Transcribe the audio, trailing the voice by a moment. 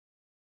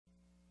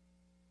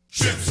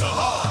Chips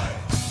Ahoy!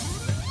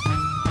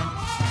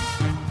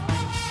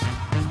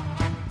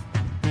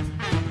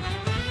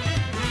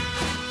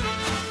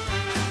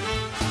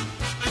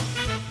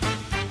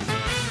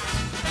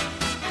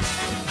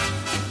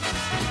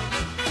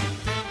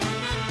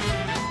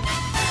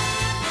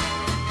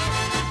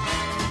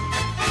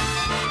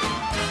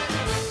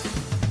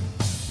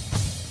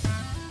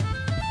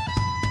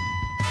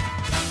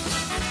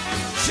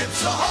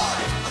 Chips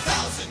Ahoy!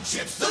 1,000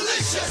 chips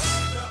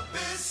delicious!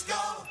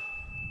 Nabisco!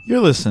 You're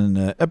listening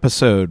to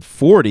episode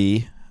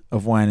 40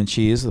 of Wine and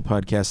Cheese, the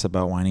podcast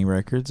about whiny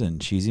records and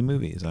cheesy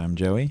movies. I'm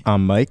Joey.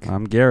 I'm Mike.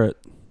 I'm Garrett.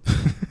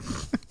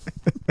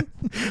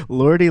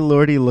 Lordy,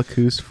 look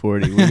who's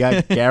 40. We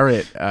got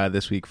Garrett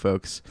this week,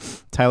 folks.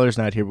 Tyler's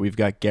not here, but we've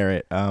got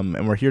Garrett.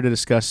 And we're here to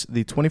discuss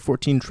the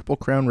 2014 Triple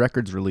Crown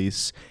Records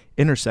release,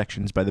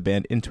 Intersections by the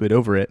band Into It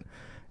Over It,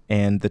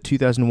 and the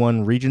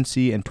 2001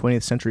 Regency and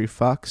 20th Century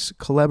Fox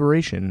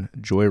collaboration,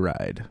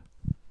 Joyride.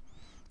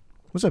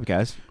 What's up,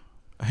 guys?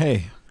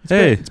 Hey.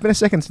 It's been a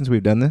second since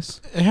we've done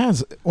this. It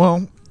has,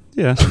 well,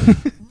 Yeah.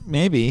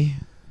 maybe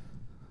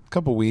a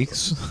couple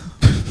weeks.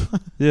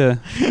 Yeah.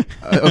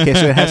 Okay,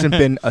 so it hasn't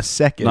been a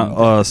second.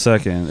 Not a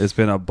second. It's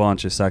been a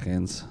bunch of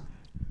seconds.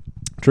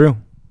 True.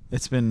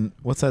 It's been,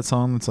 what's that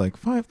song that's like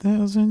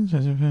 5,000?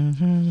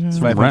 It's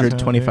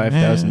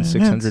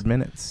 525,600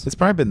 minutes. It's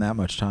probably been that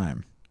much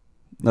time.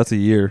 That's a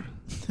year.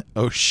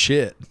 Oh,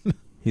 shit.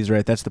 He's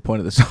right. That's the point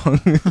of the song.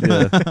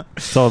 Yeah.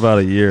 It's all about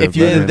a year. If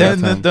you- But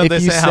then- that time. Don't If they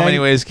you say how sang- many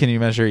ways can you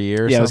measure a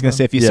year? Yeah, I was going to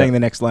say, if you Yeah. sang the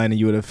next line,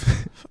 you would have...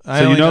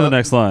 So you know the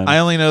next line. I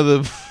only know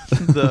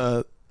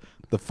the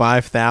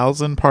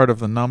 5,000 part of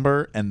the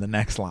number and the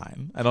next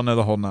line. I don't know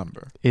the whole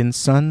number. In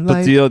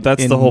sunlight,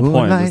 that's in the whole point.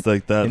 moonlight, It's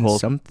like that in whole.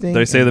 something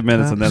They say and the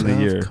minutes and then the cups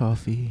of year.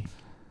 Coffee.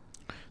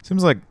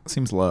 Seems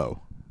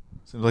low.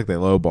 Seems like they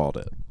lowballed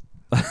it.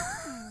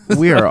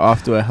 We are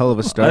off to a hell of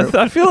a start.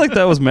 I feel like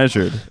that was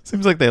measured.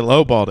 Seems like they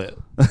lowballed it.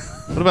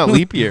 What about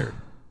leap year?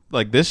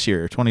 Like this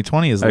year,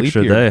 2020 is leap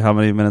Extra year. day. How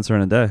many minutes are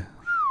in a day?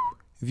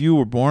 If you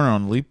were born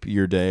on leap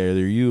year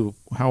day,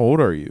 how old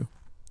are you?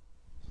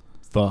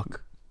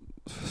 Fuck.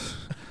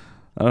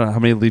 I don't know. How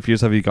many leap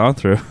years have you gone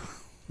through?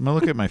 I'm gonna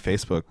look at my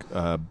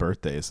Facebook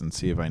birthdays and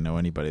see if I know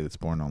anybody that's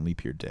born on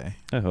leap year day.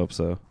 I hope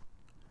so.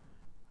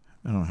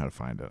 I don't know how to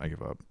find it. I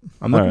give up.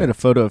 I'm looking Alright. at a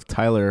photo of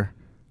Tyler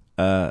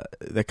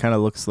that kind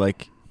of looks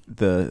like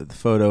the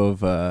photo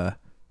of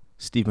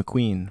Steve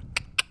McQueen.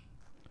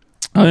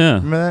 Oh yeah.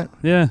 Remember that?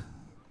 Yeah.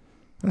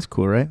 That's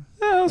cool, right?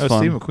 Yeah. That was Oh, fun.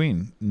 Steve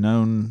McQueen,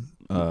 known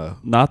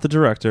Not the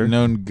director.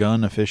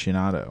 gun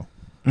aficionado.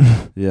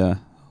 Yeah.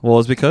 Well,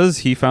 it's because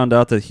he found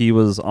out that he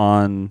was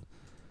on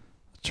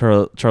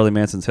Charlie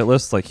Manson's hit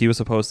list. Like, he was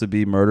supposed to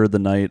be murdered the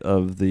night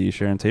of the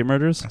Sharon Tate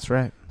murders. That's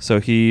right. So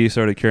he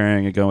started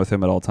carrying a gun with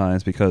him at all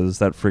times because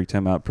that freaked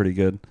him out pretty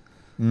good.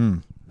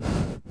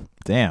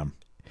 Damn.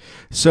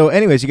 So,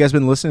 anyways, you guys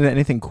been listening to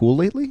anything cool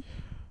lately?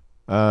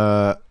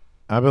 I've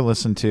been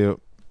listening to.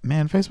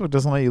 Man, Facebook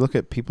doesn't let you look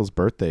at people's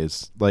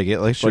birthdays. Like it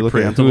lets you Like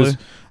look at preemptively? who's.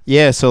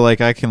 Yeah, so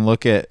like I can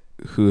look at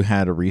who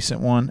had a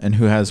recent one and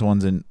who has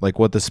ones in like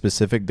what the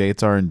specific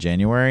dates are in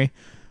January,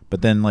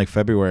 but then like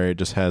February it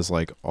just has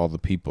like all the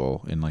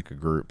people in like a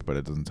group, but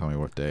it doesn't tell me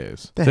what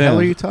days. The Damn. hell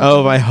are you talking Oh,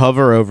 if about? I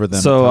hover over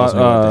them, So it tells me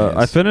what I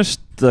days. finished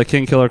the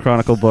King Killer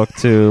Chronicle book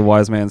to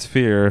Wise Man's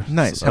Fear.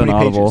 Nice. on How many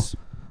Audible. pages?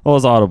 Well, it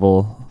was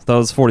Audible. That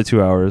was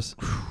 42 hours.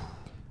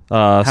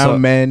 How so,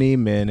 many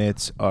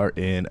minutes are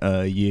in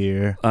a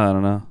year? I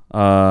don't know.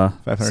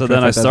 So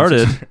then I 525,600.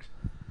 started.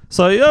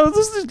 So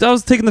yeah, I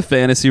was taking the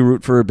fantasy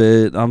route for a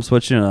bit. I'm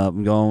switching it up.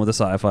 I'm going with a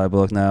sci-fi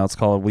book now. It's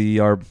called We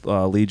Are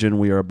Legion,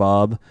 We Are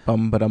Bob.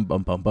 Bum, ba-dum,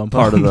 bum, bum, bum,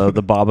 Part of bum.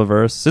 the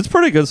Bobaverse. It's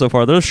pretty good so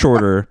far. They're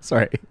shorter.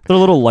 Sorry. They're a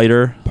little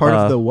lighter. Part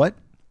of the what?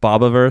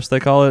 Bobaverse,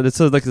 they call it. It's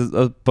like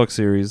a book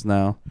series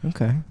now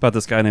Okay. about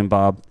this guy named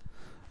Bob.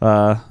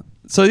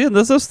 So yeah,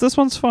 this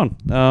one's fun.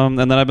 And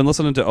then I've been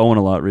listening to Owen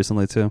a lot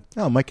recently too.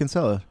 Oh, Mike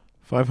Kinsella.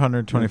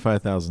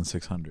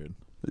 525,600.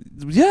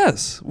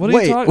 Yes. What are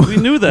Wait, you talking? We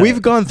knew that.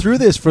 We've gone through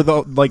this for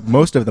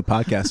most of the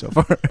podcast so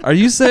far. Are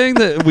you saying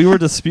that we were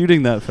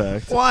disputing that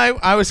fact? Well,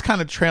 I was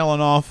kind of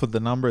trailing off with the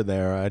number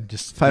there. I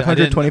just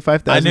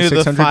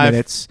 525,600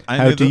 minutes.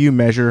 How do you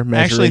measure I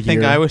actually a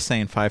think year? I was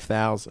saying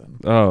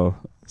 5,000. Oh,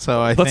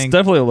 So I that's think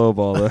definitely a low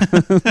ball. Though.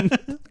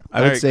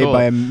 I would Alright, say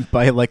cool.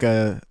 by like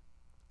a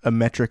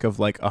metric of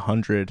like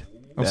 100.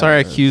 I'm sorry I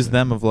accused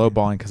them of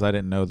lowballing because I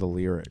didn't know the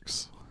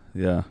lyrics.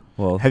 Yeah.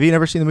 Well, Have you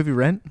never seen the movie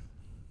Rent?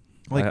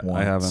 Like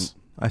I haven't.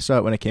 I saw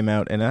it when it came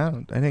out, and I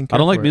didn't. Care I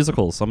don't like for it.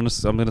 musicals. I'm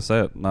gonna say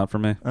it. Not for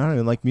me. I don't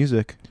even like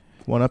music.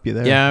 One up you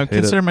there. Yeah, I Hate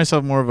consider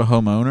myself more of a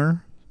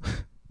homeowner,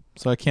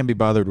 so I can't be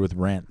bothered with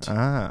rent.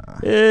 Ah.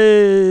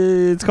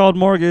 Hey, it's called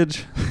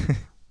Mortgage.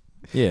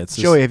 Yeah, it's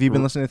just Joey, have you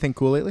been listening to anything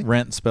cool lately?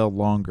 rent spelled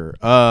longer.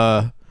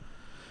 I've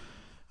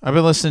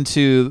been listening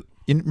to.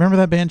 You remember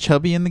that band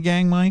Chubby and the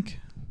Gang, Mike?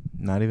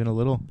 Not even a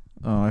little.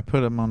 Oh, I put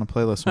them on a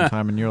playlist one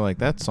time, and you're like,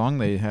 that song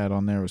they had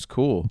on there was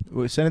cool.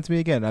 Well, send it to me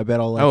again. I bet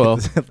I'll like Oh, well.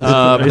 it.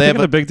 Are you they have thinking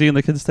a of Big D and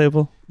the Kids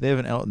Table? They have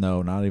an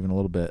no, not even a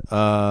little bit.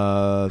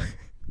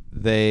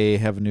 they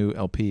have a new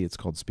LP. It's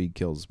called Speed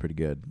Kills. It's pretty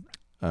good.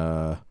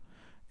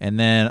 And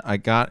then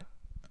I've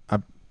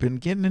been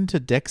getting into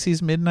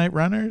Dexy's Midnight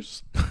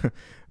Runners.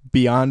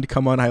 Beyond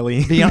Come On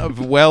Eileen.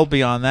 Well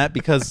beyond that,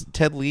 because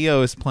Ted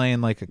Leo is playing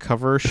like a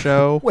cover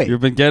show. Wait,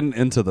 You've been getting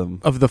into them.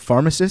 of the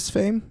pharmacist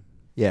fame?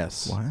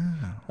 Yes. Wow.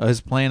 I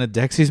was playing a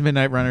Dexy's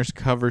Midnight Runners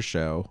cover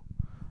show.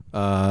 So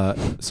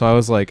I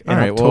was like, all In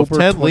right, well, if October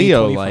Ted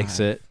Leo 2025. likes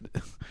it.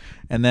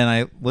 And then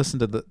I listened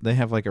to they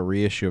have like a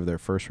reissue of their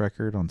first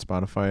record on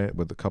Spotify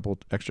with a couple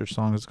extra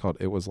songs. It's called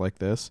It Was Like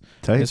This.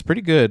 Tight. It's pretty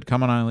good.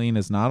 Come On Eileen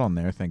is not on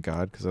there, thank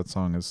God, because that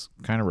song is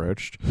kind of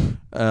roached.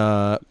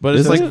 But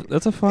it's like,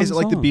 that's a fun Is it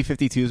like the song.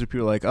 B-52s where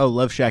people are like, oh,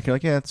 Love Shack? You're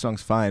like, yeah, that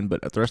song's fine,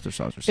 but the rest of their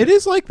songs are sick. it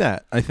is like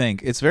that, I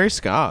think. It's very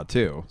ska,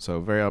 too. So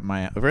very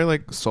very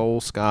like soul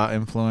ska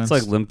influence.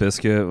 It's like Limp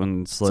Bizkit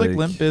when it's It's like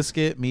Limp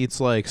Bizkit meets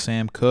like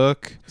Sam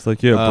Cooke. It's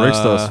like, yeah, break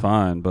stuff's Uh,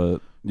 fine,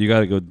 but you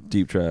got to go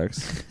deep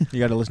tracks. You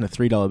got to listen to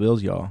 $3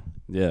 bills, y'all.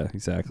 Yeah,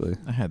 exactly.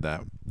 I had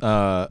that.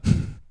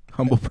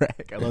 Humble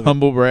brag. I love it.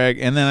 Humble brag.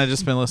 And then I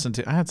just been listening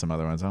to, I had some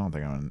other ones. I don't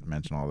think I'm going to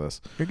mention all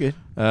this. You're good.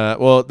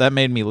 Well, that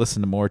made me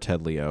listen to more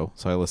Ted Leo.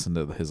 So I listened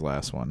to his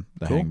last one,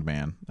 The Cool. Hanged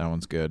Man. That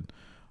one's good.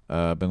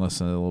 I've been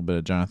listening to a little bit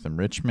of Jonathan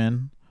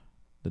Richman,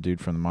 the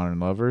dude from the Modern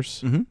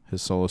Lovers. Mm-hmm.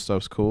 His solo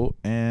stuff's cool.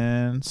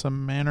 And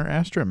some Man or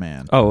Astro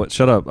Man. Oh,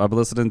 shut up. I've been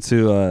listening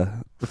to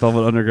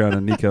Velvet Underground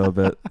and Nico a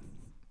bit.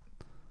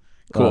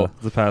 Cool.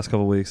 The past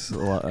couple weeks. A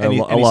lot. Any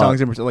a lot.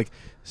 songs in particular,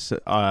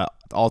 like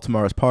All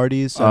Tomorrow's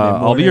Parties? Sunday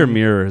I'll Be Your Morning?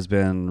 Mirror has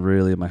been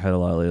really in my head a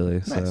lot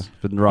lately. So Nice.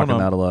 been rocking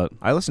Hold on. that a lot.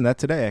 I listened to that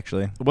today,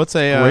 actually. What's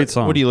a Great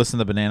song. What do you listen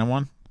to? The Banana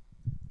one?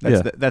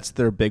 That's Yeah. that's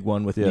their big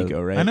one with Yeah.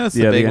 Nico, right? I know it's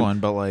Yeah, the big the- one,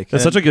 but like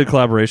It's such a good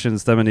collaboration.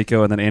 Stem and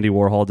Nico, and then Andy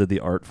Warhol did the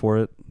art for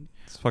it.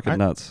 It's fucking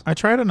nuts. I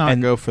try to not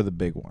And- go for the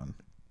big one.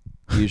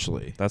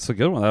 Usually. That's a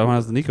good one. That one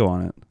has the Nico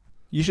on it.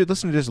 You should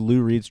listen to just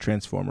Lou Reed's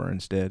Transformer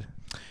instead.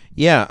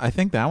 Yeah, I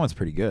think that one's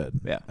pretty good.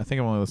 Yeah. I think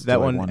I've only listened That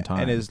to it one, one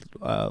time. and his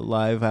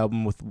live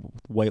album with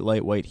White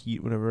Light, White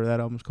Heat, whatever that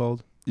album's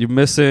called. You're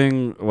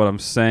missing what I'm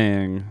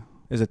saying.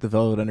 Is that the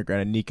Velvet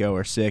Underground and Nico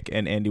are sick,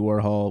 and Andy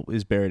Warhol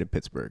is buried in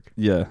Pittsburgh.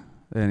 Yeah,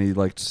 and he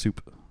liked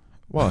soup.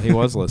 Well, he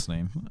was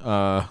listening.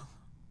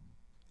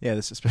 Yeah,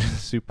 this is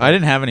super. I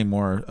didn't have any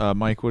more.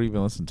 Mike, what have you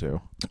been listening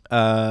to?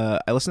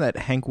 I listened to that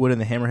Hank Wood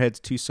and the Hammerheads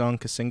 2-song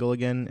single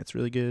again. It's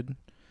really good.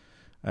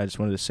 I just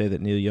wanted to say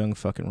that Neil Young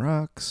fucking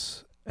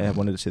rocks. And I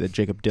wanted to say that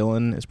Jacob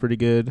Dylan is pretty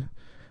good.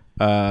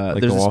 Like there's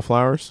the this-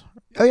 Wallflowers?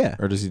 Oh yeah,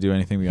 Or does he do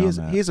anything he beyond has,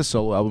 that? he has a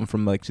solo album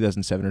from like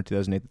 2007 or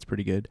 2008 that's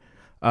pretty good.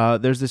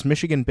 There's this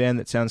Michigan band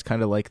that sounds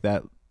kind of like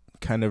that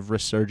kind of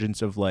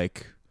resurgence of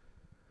like,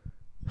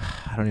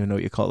 I don't even know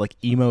what you call it, like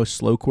emo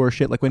slowcore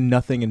shit. Like when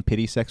Nothing and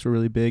Pity Sex were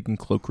really big and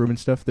Cloakroom and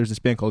stuff. There's this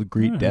band called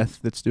Greet Yeah. Death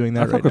that's doing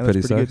I that fuck right now. with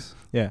That's Pity pretty Sex.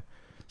 good. Yeah.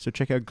 So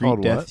check out Greet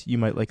Called Death. what? You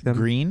might like them.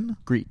 Green?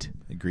 Greet.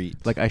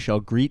 Greet. Like I shall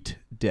greet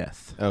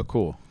death. Oh,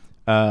 cool.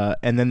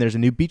 And then there's a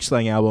new Beach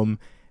Slang album,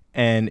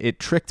 and it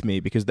tricked me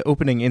because the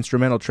opening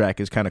instrumental track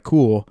is kind of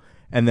cool,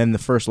 and then the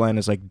first line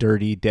is like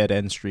 "Dirty Dead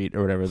End Street"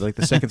 or whatever. Like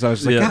the second song is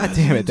just like, Yeah. God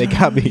damn it, they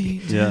got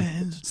me. Yeah,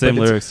 same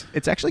But lyrics.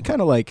 It's actually kind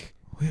of like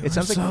it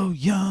sounds like so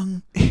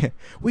young.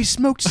 we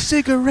smoked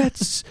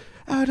cigarettes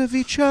out of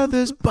each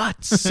other's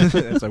butts.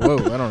 It's like whoa,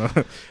 I don't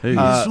know, Hey,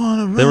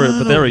 wanna they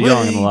were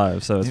young and away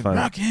alive, so it's and fine.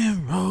 rock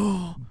and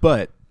roll.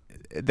 but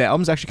the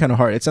album's actually kind of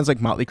hard. It sounds like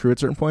Motley Crue at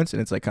certain points,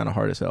 and it's like kind of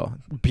hard as hell.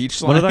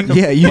 Beach When did Slang? that come-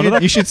 Yeah,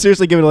 you should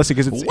seriously give it a listen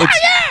because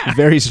it's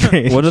very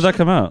strange. When did that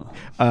come out?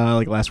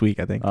 Like last week,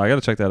 I think. I got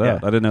to check that Yeah.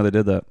 out. I didn't know they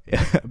did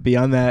that.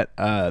 Beyond that,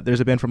 there's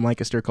a band from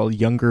Lancaster called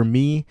Younger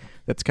Me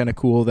that's kind of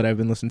cool that I've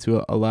been listening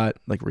to a lot,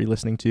 like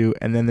re-listening to.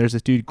 And then there's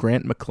this dude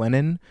Grant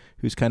McLennan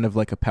who's kind of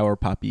like a power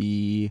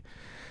poppy,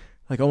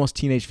 like almost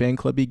Teenage Fan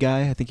Clubby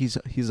guy. I think he's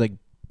like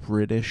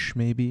British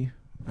maybe.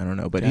 I don't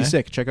know, but he's Okay.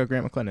 sick. Check out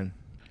Grant McLennan.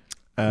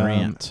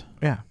 Grant.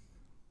 Yeah,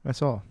 that's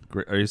all.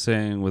 Are you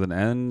saying with an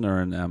N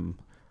or an M?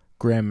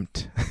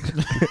 Gramt.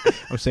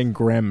 I'm saying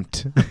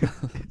Gramt.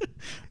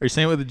 Are you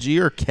saying it with a G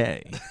or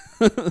K?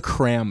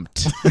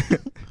 Cramped.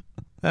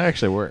 That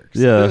actually works.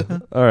 Yeah.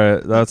 All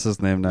right, that's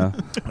his name now.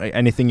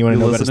 Anything you want to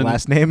You know about his listening?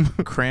 last name?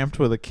 Cramped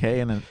with a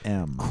K and an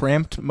M.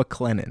 Cramped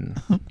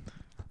McLennan.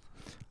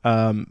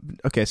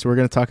 Okay, so we're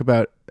going to talk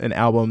about an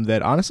album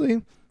that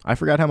honestly, I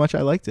forgot how much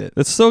I liked it.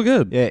 It's so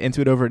good. Yeah,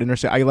 Into It Over at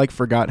Interstate. I like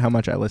forgot how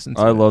much I listened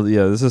to I it. love.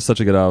 Yeah, this is such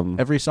a good album.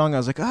 Every song I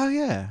was like, oh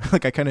yeah.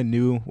 Like I kind of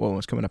knew what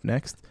was coming up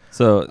next.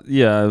 So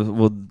yeah,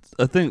 well,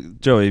 I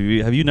think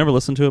Joey, have you never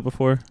listened to it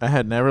before? I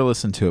had never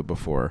listened to it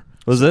before.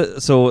 Was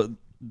it so?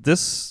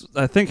 This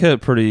I think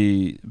had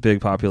pretty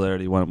big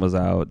popularity when it was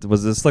out.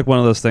 Was this like one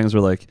of those things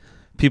where like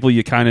people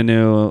you kind of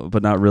knew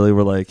but not really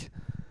were like,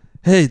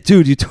 hey,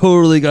 dude, you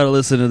totally got to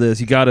listen to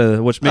this. You got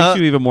to, which makes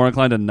you even more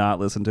inclined to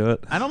not listen to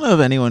it. I don't know if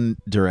anyone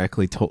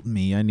directly told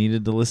me I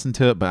needed to listen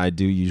to it, but I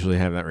do usually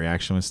have that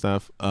reaction with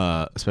stuff,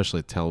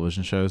 especially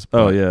television shows.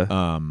 Oh, But,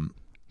 yeah.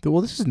 Well,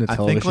 this isn't a I think,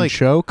 television like,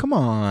 show. Come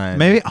on.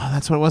 Maybe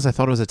that's what it was. I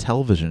thought it was a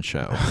television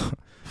show.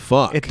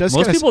 Fuck. It does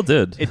Most kinda people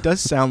did. It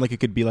does sound like it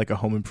could be like a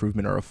Home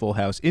Improvement or a Full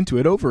House. Into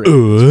It Over it.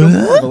 It's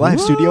for more of a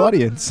live studio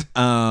audience.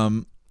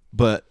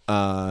 But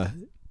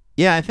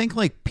yeah, I think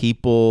like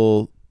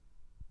people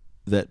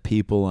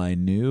I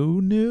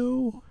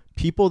knew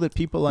People that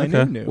people I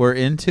Okay. knew. were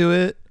into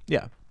it.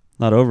 Yeah.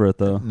 Not over it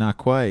though. Not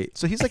quite.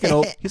 So he's like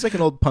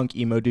an old punk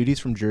emo dude. He's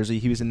from Jersey.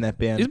 He was in that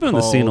band. He's been in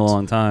the scene a called-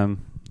 long time.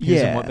 He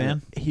was in Yeah. what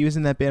band? He was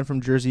in that band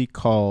from Jersey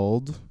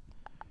called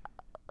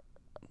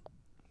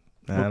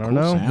I Oh, don't cool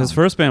know. sound. His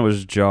first band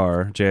was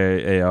Jar,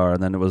 Jar,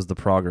 and then it was The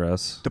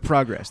Progress. The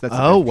Progress. That's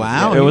the Oh, band.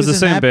 wow. Yeah. It he was the in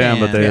same that band,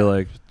 but they Yeah.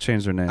 like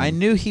changed their name. I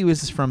knew he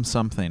was from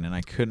something, and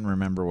I couldn't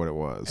remember what it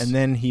was. And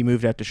then he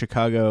moved out to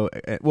Chicago.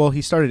 Well,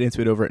 he started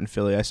into it over in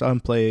Philly. I saw him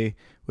play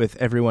with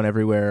Everyone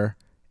Everywhere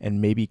and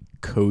maybe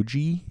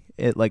Koji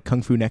at like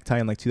Kung Fu Necktie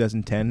in like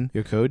 2010.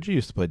 Yokoji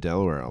used to play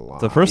Delaware a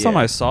lot. The first time Yeah.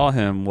 I saw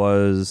him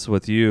was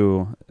with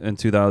you in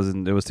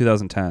 2000. It was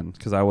 2010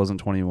 because I wasn't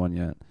 21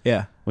 yet.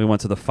 Yeah. We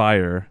went to the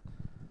Fire,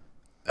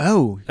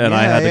 Oh, and yeah,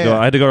 I had to yeah. go.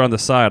 I had to go around the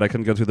side. I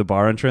couldn't go through the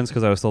bar entrance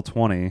because I was still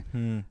 20.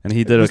 And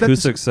he did Was that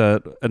acoustic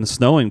set, and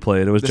Snowing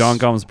played. It was The John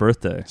s- Gum's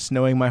birthday.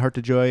 Snowing My Heart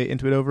to Joy,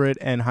 Into It Over It,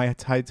 and High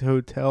Tide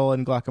Hotel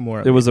and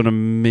Glockamore. It was an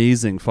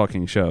amazing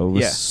fucking show. It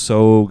was Yeah.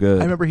 so good.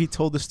 I remember he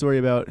told the story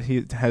about,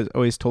 he has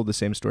always told the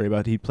same story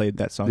about he played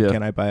that song, Yeah.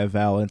 Can I Buy a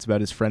Vowel? And it's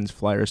about his friend's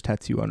Flyers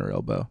tattoo on her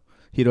elbow.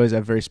 He'd always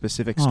have very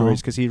specific Aw.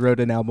 stories because he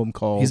wrote an album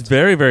called... He's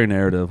very, very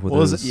narrative with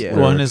Well, his yeah.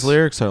 well, and his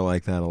lyrics are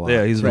like that a lot.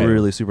 Yeah, he's Right.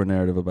 really super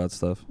narrative about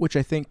stuff. which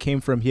I think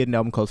came from, he had an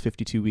album called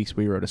 52 Weeks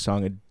where he wrote a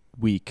song a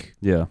week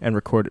Yeah, and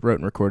wrote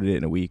and recorded it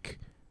in a week.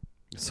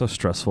 it's so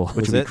stressful.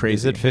 Which Is would be it crazy.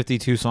 Is it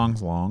 52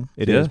 songs long?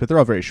 It is, Yeah. but they're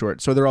all very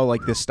short. So they're all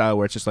like this style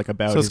where it's just like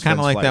about So it's his kind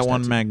of friend's like that Flyers one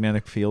tattoo.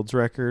 Magnetic Fields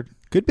record.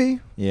 Could be.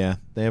 Yeah,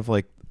 they have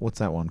like what's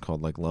that one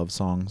called? Like Love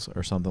Songs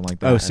or something like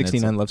that. Oh, and it's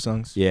 69 love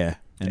songs. Yeah,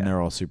 and Yeah.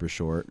 they're all super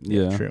short.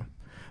 Yeah, True.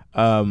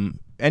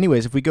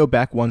 Anyways, if we go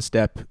back one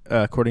step,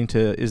 according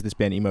to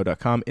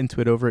isthisbandemo.com, Into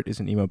It Over It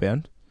is an emo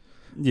band.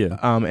 yeah.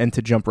 And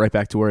to jump right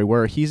back to where we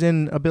were, he's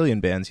in a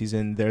billion bands. He's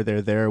in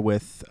There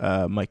with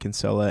Mike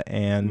Kinsella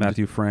and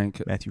Matthew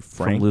Frank Matthew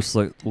from Frank.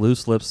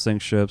 Loose Lips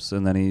Sink Ships,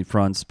 and then he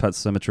fronts Pet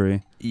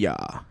Symmetry Yeah.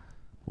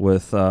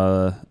 with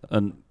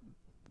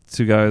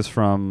two guys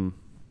from.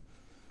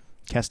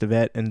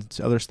 Castavet and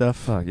other stuff.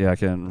 Fuck yeah, I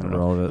can't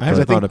remember all of it. I haven't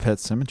I think- thought of Pet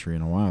Cemetery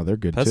in a while. They're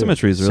good Pet too.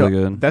 Symmetry is really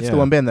good. That's the Yeah.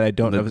 one band that I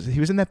don't know. The- He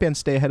was in that band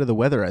Stay Ahead of the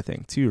Weather, I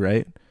think, too,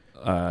 right?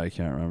 I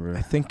can't remember.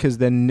 I think because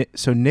then,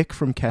 Nick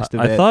from Castavet.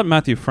 I thought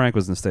Matthew Frank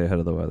was in Stay Ahead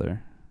of the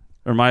Weather.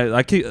 Or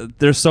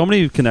there's so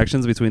many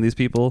connections between these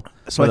people,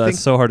 So but I that's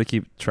think so hard to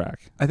keep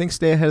track. I think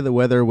Stay Ahead of the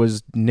Weather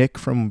was Nick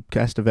from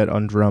Castavet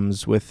on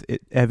drums with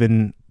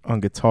Evan on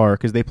guitar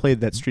because they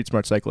played that Street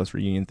Smart Cyclist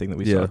reunion thing that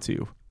we saw Yeah.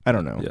 too. I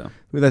don't know. Yeah.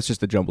 That's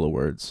just a jumble of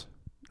words.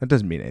 That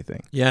doesn't mean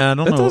anything. Yeah, I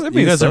don't It know. doesn't You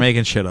mean guys stuff. are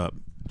making shit up.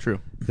 True.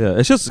 Yeah,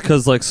 it's just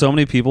because like so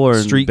many people are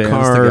in Streetcar-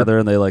 bands together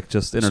and they like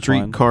just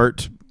intertwine. Street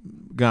cart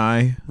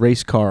guy.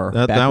 Race car.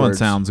 That one backwards.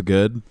 sounds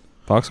good.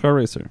 Boxcar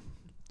Racer.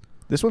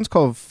 This one's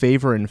called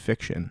Favor in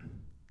Fiction.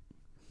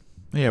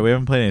 Yeah, we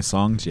haven't played any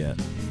songs yet.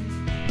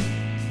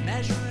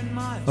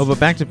 Oh, but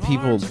back to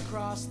people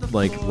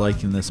like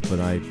liking this, but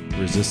I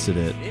resisted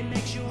it.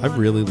 I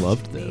really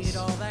loved this,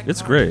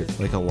 It's great.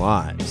 like a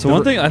lot. So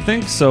one thing I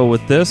think so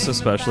with this,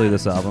 especially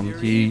this album,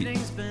 he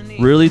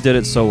really did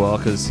it so well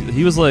because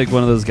he was like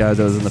one of those guys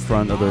that was in the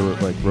front of the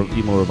like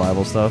emo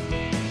revival stuff.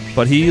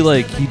 But he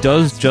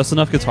does just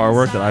enough guitar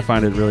work that I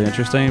find it really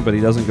interesting. But he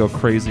doesn't go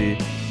crazy.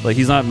 Like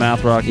he's not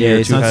math rocky. Yeah, or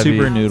it's too not heavy.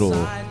 super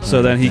noodle.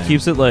 So then he Yeah.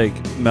 keeps it like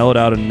mellowed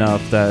out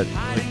enough that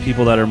like,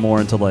 people that are more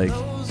into like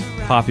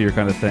poppier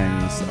kind of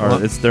things are Well-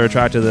 they're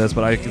attracted to this.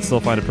 But I can still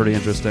find it pretty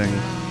interesting.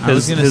 I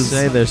was gonna his-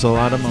 say there's a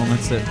lot of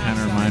moments that kind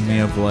of remind me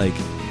of like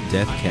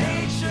Death Cab,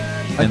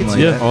 I and can like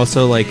see that.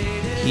 also like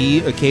he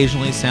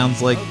occasionally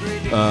sounds like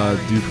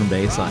dude from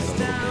Bayside a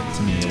little bit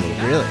to me a little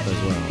bit Really?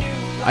 as well.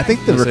 I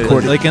think the I'll say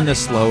recording. Like in the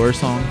slower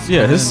songs.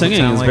 Yeah, his it singing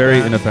sound is like very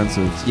that.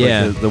 inoffensive. Like,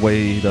 Yeah. the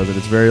way he does it,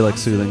 it's very like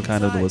soothing,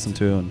 kind of to listen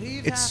to. And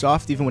It's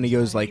soft even when he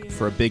goes like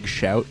for a big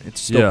shout. It's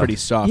still Yeah. pretty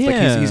soft. Like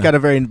Yeah. he's got a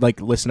very like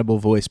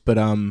listenable voice. But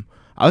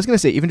I was gonna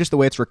say even just the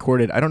way it's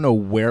recorded. I don't know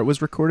where it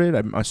was recorded.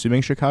 I'm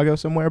assuming Chicago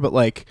somewhere. But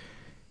like,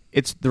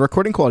 it's the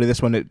recording quality of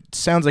this one. It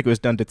sounds like it was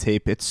done to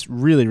tape. It's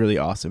really really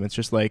awesome. It's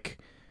just like,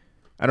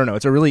 I don't know.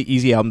 It's a really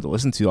easy album to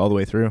listen to all the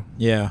way through.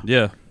 Yeah,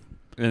 yeah,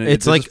 and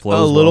it's it like just a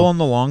flows little well. on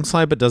the long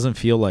side, but doesn't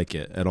feel like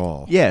it at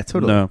all. Yeah,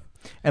 totally. No,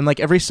 And like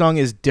every song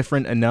is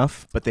different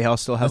enough, but they all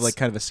still have That's- like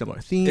kind of a similar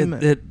theme.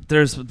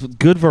 there's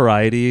good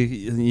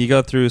variety. You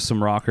go through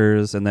some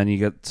rockers, and then you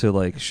get to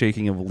like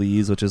Shaking of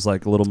Leaves, which is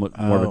like a little more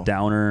of Oh. a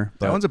downer.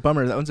 that but- one's a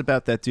bummer. That one's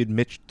about that dude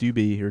Mitch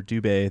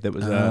Dubé that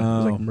was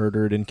Oh. like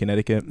murdered in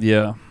Connecticut.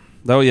 yeah.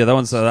 That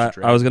one's.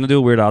 I was gonna do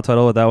a Weird Al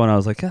title with that one. I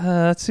was like,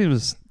 that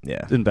seems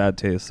Yeah. in bad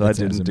taste, so I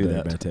didn't do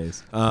that. Bad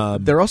taste.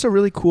 There are also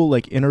really cool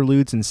like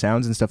interludes and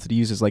sounds and stuff that he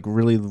uses like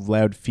really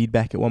loud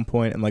feedback at one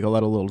point and like a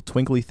lot of little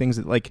twinkly things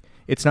that like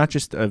it's not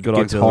just a Good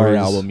guitar auxiliaries.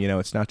 album, you know,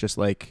 it's not just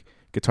like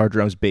guitar,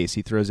 drums, bass.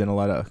 He throws in a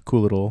lot of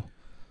cool little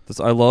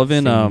I love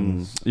in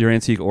Things. Your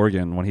Antique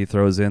Organ when he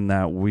throws in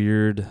that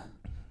weird.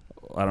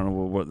 I don't know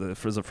what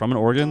is it from an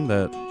organ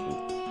that.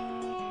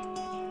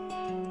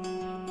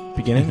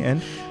 beginning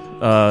end.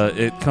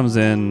 It comes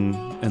in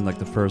like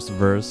the first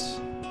verse.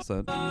 Is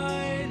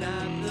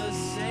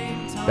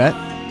that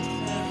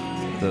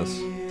this?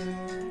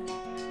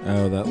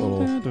 Oh, that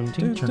little.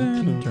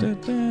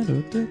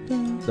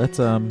 That's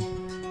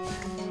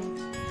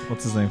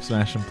what's his name?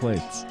 Smashing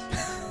Plates.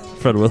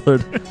 Fred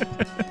Willard.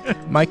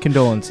 My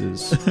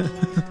condolences.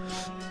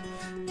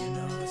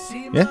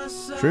 Yeah,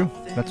 true.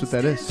 That's what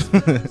that is.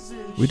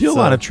 We do a So-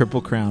 lot of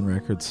Triple Crown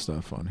Records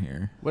stuff on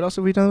here. What else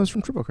have we done that was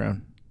from Triple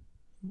Crown?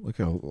 Look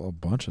at a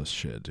bunch of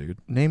shit, dude.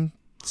 Name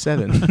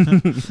 7.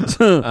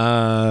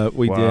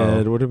 We Wow.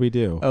 did. What did we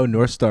do? Oh,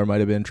 North Star might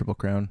have been Triple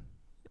Crown.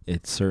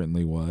 It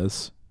certainly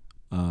was.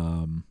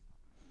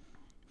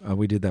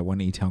 We did that one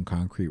E-Town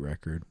Concrete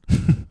record.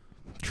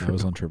 That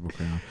was on Triple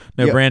Crown.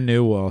 No, Yeah. Brand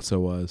New also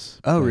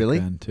was. Oh, back really?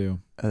 Then too.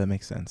 Oh, that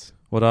makes sense.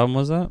 What album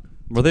was that?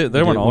 Well, they We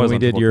weren't did- always. when we on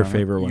did Triple Your Crown, right?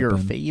 Favorite Your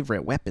Weapon.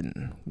 favorite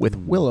weapon with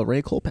Willa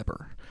Ray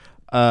Culpepper.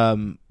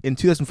 In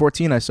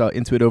 2014, I saw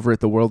Into It Over It.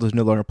 The world is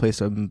no longer a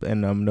place, and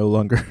I'm no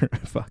longer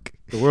fuck.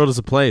 The world is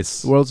a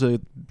place. The world's a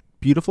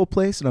beautiful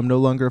place, and I'm no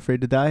longer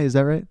afraid to die. Is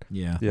that right?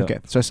 Yeah. Yeah. Okay,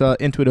 so I saw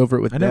Into It Over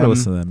It with I never them,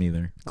 listened to them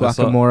either.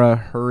 Glockamora,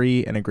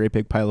 Hurry, and A Great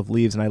Big Pile of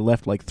Leaves, and I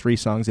left like 3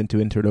 songs into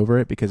It Over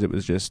It because it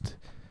was just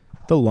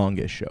the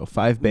longest show.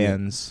 5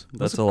 bands.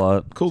 That's a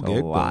lot. Cool It's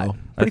gig, a lot. though.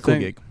 Pretty cool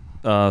think-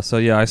 gig. So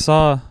yeah, I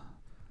saw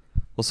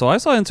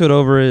Into It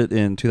Over It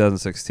in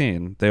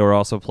 2016. They were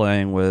also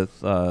playing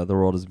with The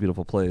World Is a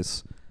Beautiful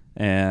Place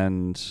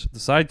and the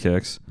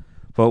Sidekicks.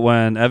 But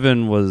when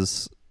Evan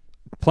was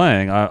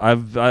playing,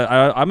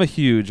 I'm a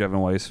huge Evan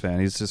Weiss fan.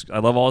 I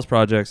love all his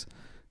projects,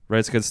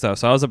 writes good stuff.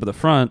 So I was up at the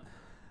front,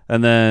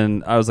 and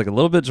then I was like a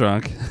little bit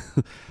drunk.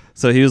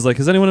 So he was like,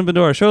 "Has anyone been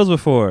to our shows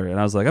before?" And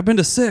I was like, "I've been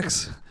to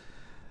 6."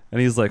 And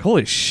he's like,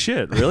 "Holy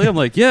shit, really?" I'm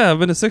like, "Yeah, I've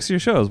been to 6 of your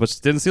shows,"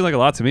 which didn't seem like a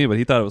lot to me, but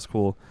he thought it was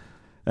cool.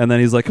 And then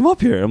he's like, "Come up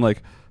here." I'm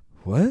like,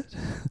 "What?"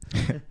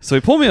 So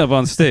he pulled me up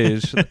on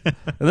stage, and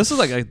this was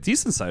like a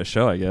decent sized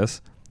show, I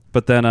guess.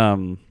 But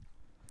then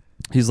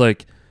he's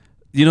like,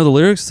 "You know the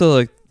lyrics to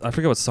like I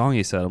forget what song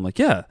he said." I'm like,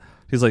 "Yeah."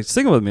 He's like,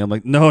 "Sing it with me." I'm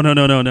like, No,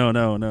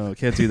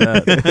 can't do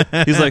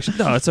that." He's like,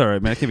 "No, it's all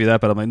right, man. I can't be that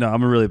bad." I'm like, "No,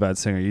 I'm a really bad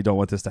singer. You don't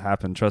want this to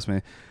happen. Trust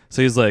me."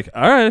 So he's like,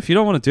 "All right, if you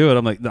don't want to do it."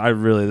 I'm like,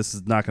 this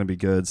is not going to be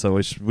good. So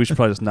we should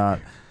probably just not.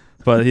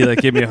 But he like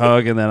gave me a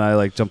hug, and then I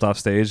like jumped off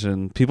stage,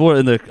 and people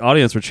in the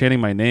audience were chanting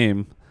my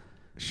name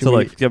to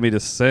like get me to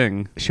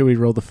sing. Should we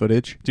roll the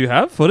footage? Do you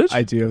have footage?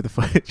 I do have the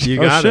footage. You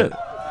Oh, got shit. it.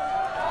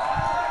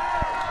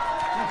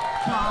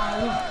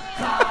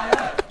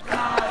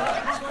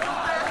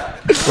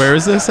 Where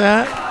is this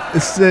at?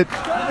 This is at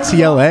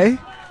TLA.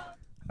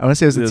 I want to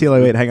say it was the It's-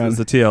 TLA. Wait, hang on. it's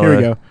the TLA. Here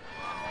we go.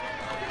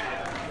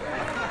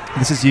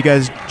 This is you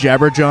guys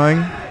jabber jawing.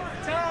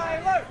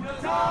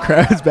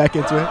 Crowd's back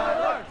into it.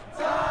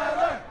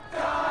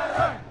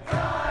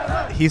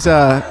 He's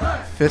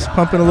fist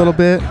pumping a little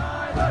bit.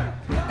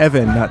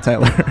 Evan, not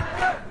Tyler.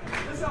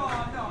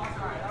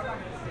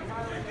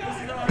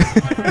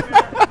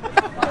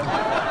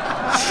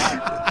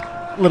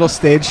 Little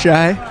stage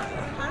shy.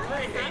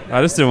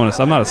 I just didn't want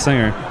to. I'm not a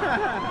singer.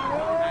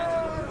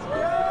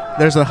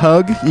 There's a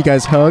hug. You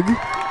guys hug.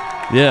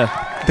 Yeah.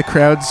 The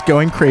crowd's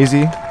going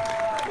crazy.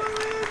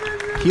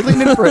 He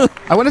leaned in for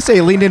I want to say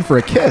he leaned in for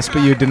a kiss,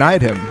 but you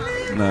denied him.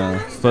 No.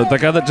 But the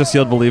guy that just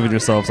yelled "Believe in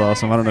Yourself's"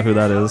 awesome. I don't know who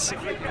that is. You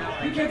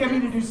can't get me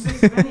to do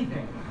 6 of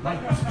anything. Like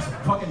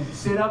fucking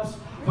sit-ups,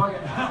 fucking...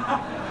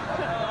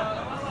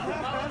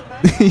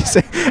 You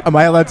say, "Am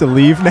I allowed to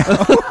leave now?"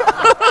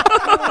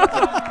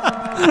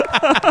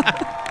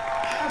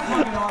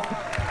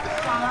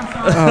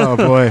 Oh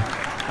boy.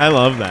 I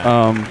love that.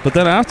 But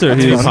then after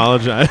He he was,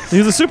 apologize. he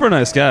was a super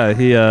nice guy.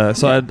 He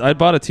so I'd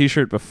bought a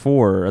T-shirt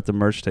before at the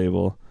merch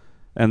table,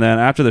 and then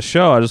after the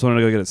show, I just wanted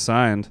to go get it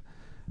signed,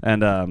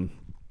 and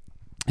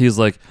he's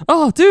like,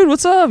 "Oh, dude,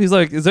 what's up?" He's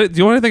like, do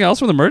you want anything else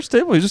from the merch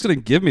table? He's just gonna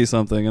give me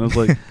something, and I was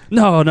like,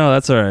 "No,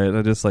 that's all right."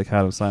 I just like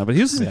had him sign, but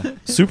he was a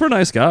super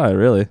nice guy,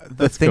 really.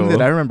 The thing cool.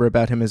 that I remember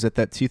about him is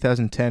that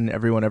 2010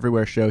 Everyone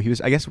Everywhere show, he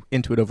was, I guess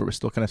Into It Over was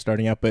still kind of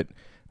starting out, but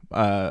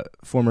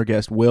former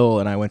guest Will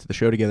and I went to the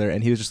show together,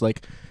 and he was just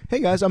like, "Hey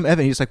guys, I'm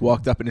Evan." He just like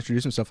walked up and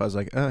introduced himself. I was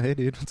like, "Oh, hey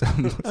dude." What's up?"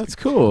 That's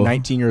cool.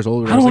 19 years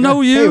old. I was don't like, know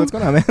 "Oh, you." Hey, what's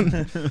going on,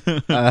 man?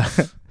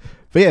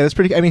 But yeah, that's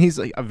pretty. I mean, he's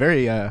like a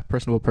very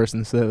personable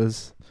person, so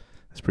that's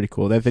pretty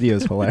cool. That video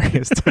is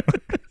hilarious.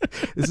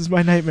 This is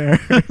my nightmare.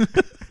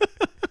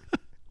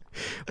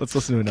 Let's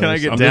listen to another. Can I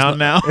get song. down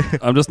now?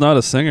 I'm just not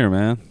a singer,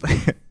 man.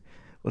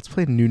 Let's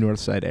play New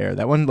Northside Air.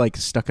 That one like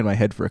stuck in my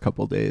head for a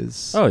couple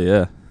days. Oh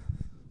yeah.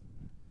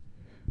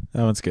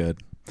 That one's good.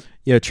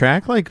 Yeah,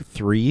 track like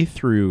 3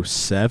 through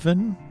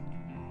 7.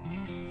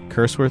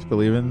 Curseworth,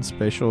 Believin',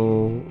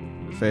 Spatial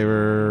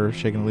Favor,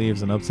 Shaking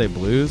Leaves, and Upstate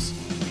Blues.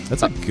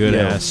 That's a good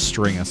yeah. ass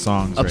string of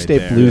songs. Upstate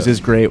right there. Blues is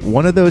great.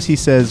 One of those he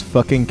says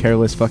 "fucking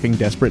careless, fucking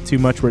desperate" too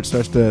much, where it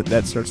starts to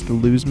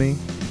lose me.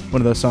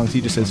 One of those songs he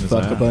just says What is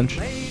 "fuck" a that? bunch.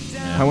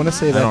 I want to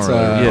say I don't that's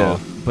really Yeah,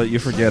 but you're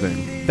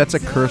forgetting. that's a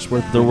curse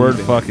word. The word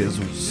believing. "fuck" is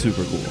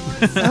super cool.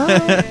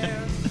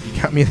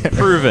 You got me there.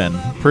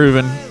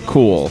 proven,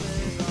 cool.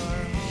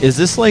 Is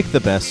this like the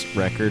best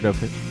record of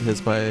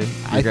his by your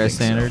I guys'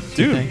 think so. standard?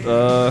 do you Dude, think?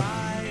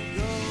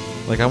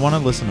 Like I want to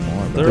listen to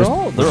more. but they're there's-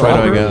 all which way do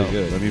I really go?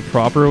 good. I mean,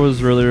 Proper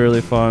was really,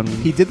 really fun.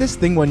 He did this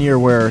thing one year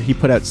where he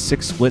put out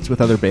 6 splits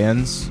with other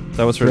bands.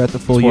 That was for throughout the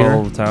full year?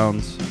 12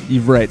 towns.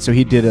 You're right. So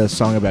he did a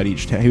song about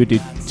each town. He would do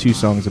 2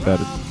 songs about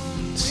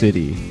a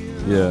city.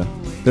 Yeah.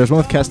 There's one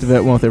with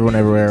Castavet, one with Everyone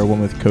Everywhere, one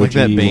with Koji. Like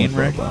that one Bane with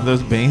blah, record, blah.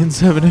 those Bane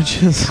 7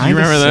 inches. Kind You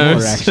remember of similar,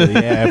 those? actually,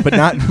 yeah,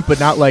 but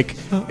not like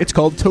it's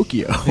called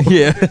Tokyo.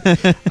 Yeah.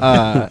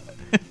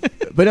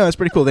 But no, it's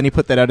pretty cool. Then he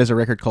put that out as a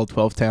record called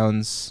 12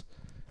 Towns,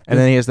 and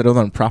then he has that other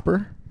one,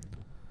 Proper.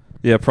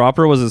 Yeah,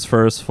 Proper was his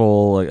first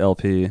full like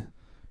LP. Then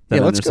Yeah,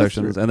 let's go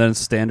Intersections. through. And then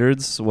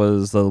Standards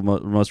was the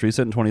most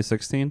recent in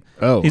 2016.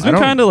 Oh, He's been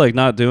kind of like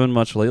not doing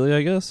much lately,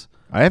 I guess.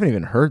 I haven't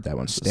even heard that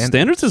one.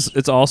 Standards is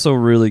it's also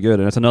really good,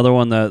 and it's another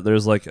one that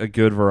there's like a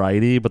good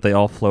variety, but they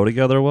all flow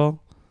together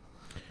well.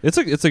 It's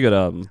a good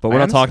album, but we're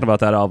not talking about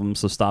that album,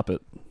 so stop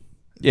it.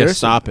 Yeah, There's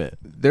stop it.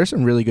 There's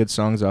some really good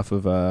songs off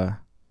of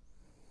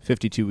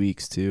 52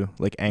 Weeks too.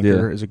 Like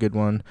Anchor Yeah. is a good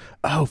one.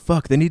 Oh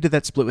fuck! Then he did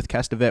that split with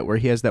Castavet where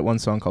he has that one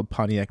song called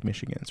Pontiac,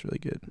 Michigan. It's really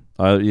good.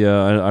 I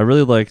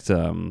really liked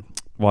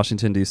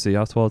Washington D.C.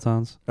 off 12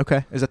 Towns.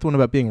 Okay, is that the one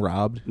about being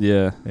robbed?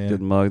 Yeah, Yeah.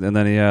 getting mugged, and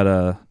then he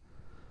had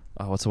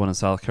what's the one in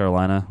South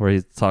Carolina where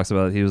he talks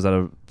about he was at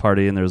a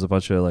party and there was a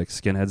bunch of like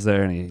skinheads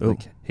there and he Ooh.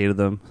 like hated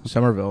them.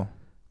 Somerville.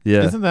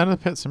 Yeah, Isn't that a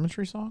Pet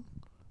Sematary song?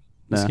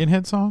 The Nah.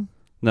 Skinhead song?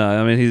 No,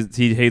 I mean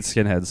he hates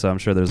skinheads, so I'm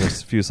sure there's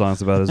a few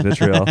songs about his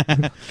vitriol.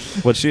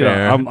 Which you know,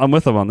 Fair. I'm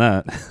with him on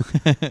that.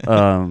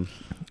 What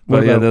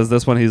But yeah, about- there's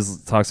this one. He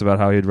talks about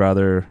how he'd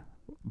rather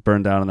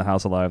burn down in the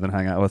house alive than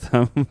hang out with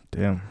them.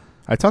 Damn.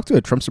 I talked to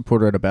a Trump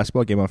supporter at a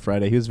basketball game on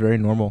Friday. He was very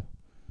normal.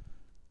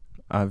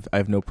 I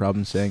have no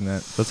problem saying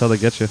that. That's how they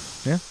get you.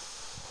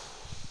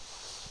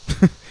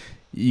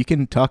 You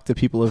can talk to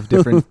people of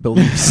different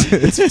beliefs.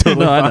 It's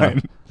totally No, I know.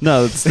 fine.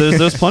 No,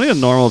 there's plenty of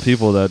normal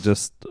people that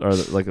just are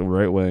like a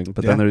right wing,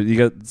 but then Yeah. you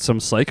got some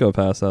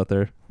psychopaths out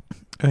there.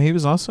 He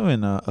was also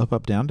in Up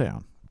Up Down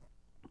Down.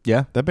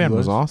 Yeah, That band he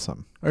was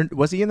awesome. Or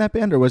was he in that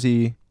band, or was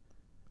he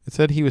It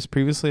said he was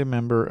previously a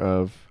member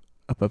of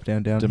Up Up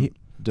Down Down?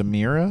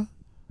 Demira,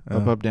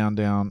 Up Oh. Up Down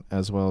Down,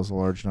 as well as a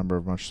large number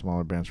of much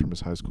smaller bands from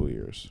his high school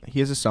years. He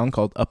has a song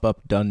called Up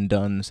Up Done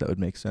Done, so that would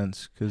make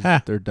sense because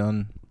Ha. they're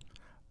done.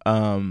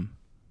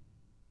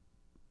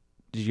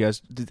 Did you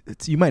guys?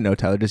 You might know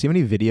Tyler. Does he have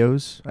any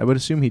videos? I would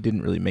assume he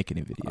didn't really make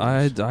any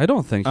videos. I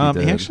don't think he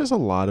did. He actually has a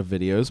lot of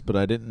videos, but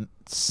I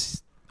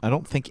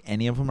don't think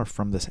any of them are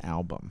from this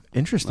album.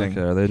 Interesting. Okay,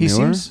 are they he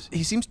newer?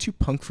 seems too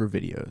punk for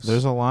videos.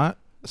 There's a lot.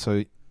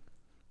 So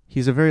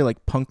He's a very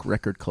like punk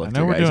record I collector.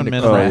 know we're guy. He's doing into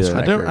minimal. Crass yeah.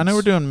 I know we're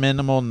records. doing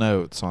minimal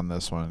notes on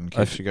this one in I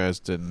case you guys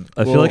didn't.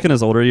 I feel like in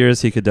his older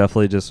years he could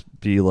definitely just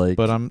be like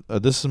But I'm.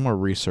 This is more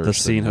research. the than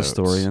scene notes.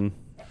 historian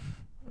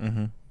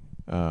Mhm.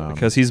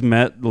 because he's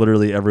met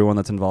literally everyone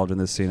that's involved in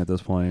this scene at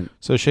this point.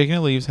 So Shaking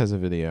the Leaves has a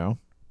video.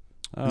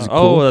 Is it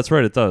Oh, cool? that's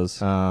right, it does.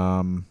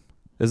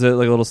 Is it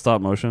like a little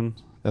stop motion?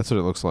 That's what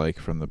it looks like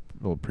from the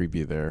little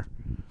preview there.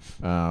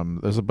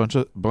 There's a bunch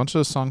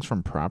of songs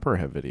from Proper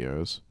have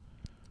videos.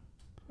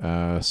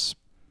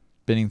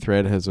 Spinning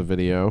Thread has a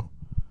video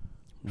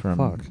from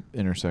Fuck.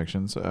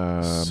 Intersections. So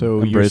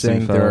you're Embracing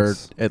saying there are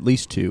Facts. at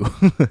least 2.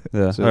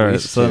 Yeah. So All at right.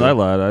 least So then two. I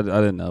lied. I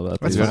didn't know about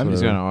That's these. fine.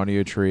 he's got an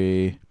audio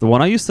tree. The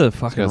one I used to He's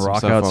fucking got some rock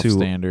stuff out off to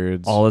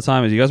standards. all the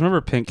time. Do you guys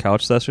remember Pink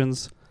Couch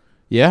Sessions?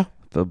 Yeah,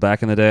 But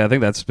back in the day, I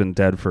think that's been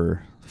dead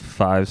for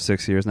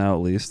 5-6 years now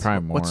at least.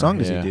 probably more. What song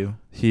does yeah. he do?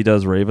 He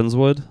does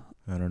Ravenswood,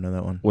 I don't know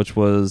that one. which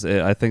was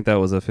I think that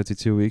was a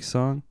 52 week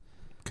song.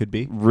 Could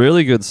be.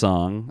 Really good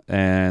song,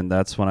 and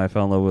that's when I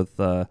fell in love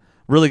with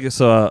really good.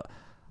 So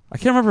I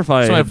can't remember if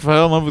I So I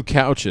fell in love with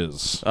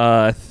couches.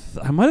 I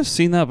might have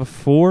seen that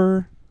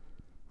before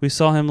we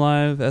saw him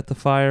live at the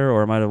Fire,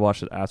 or I might have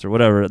watched it after.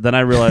 Whatever. Then I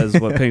realized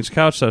what Pink's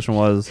Couch Session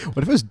was. What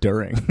if it was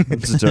during?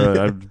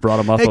 I brought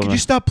him up. Hey, on could a- you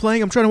stop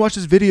playing? I'm trying to watch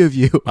this video of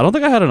you. I don't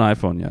think I had an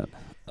iPhone yet.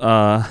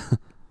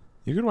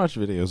 You can watch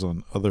videos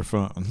on other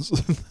phones.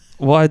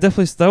 Well, I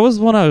definitely that was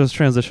when I was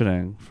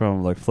transitioning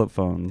from like flip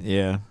phone.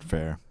 yeah,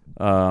 fair.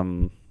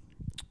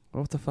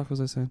 What the fuck was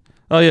I saying?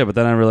 Oh yeah, but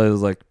then I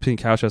realized like Pink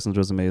Couch Sessions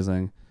was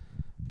amazing,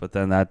 but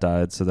then that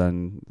died. So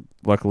then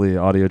luckily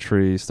Audio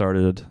Tree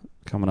started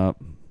coming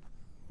up.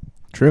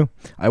 True.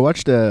 I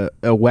watched a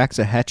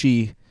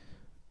Waxahachie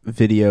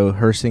video,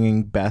 her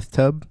singing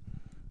Bathtub.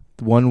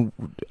 The one,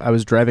 I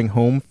was driving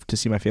home to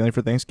see my family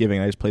for Thanksgiving.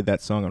 I just played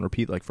that song on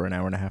repeat like for an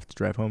hour and a half to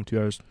drive home, 2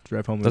 hours to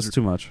drive home. It That's was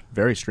too much.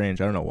 very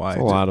strange. I don't know why. It's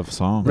a lot of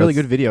songs. Really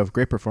good video.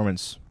 Great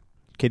performance.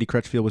 Katie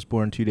Crutchfield was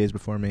born 2 days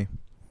before me.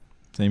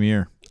 Same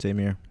year. Same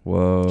year.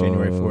 Whoa.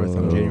 January 4th.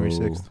 I'm January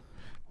 6th.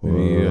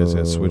 Maybe you guys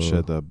got switched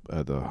at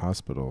the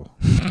hospital.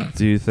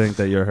 Do you think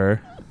that you're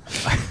her?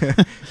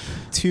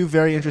 2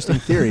 very interesting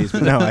theories,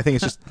 but no, I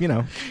think it's just,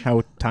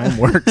 how time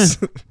works.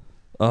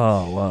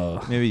 Oh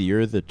wow. Maybe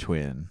you're the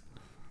twin.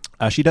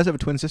 She does have a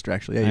twin sister,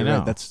 actually. Yeah, I you're know.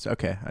 right. That's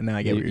okay. Now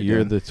I get what you're you're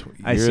doing. the tw-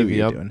 I you're see what the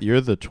you're oth- doing. You're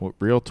the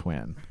real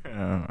twin.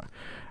 Uh,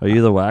 Are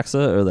you the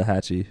Waxa or the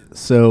Hatchie?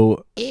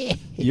 So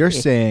you're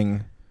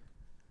saying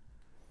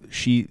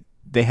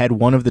They had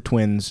one of the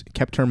twins,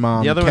 kept her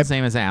mom. The other kept, one's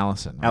name is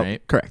Allison,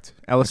 right? Correct.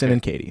 Allison Okay.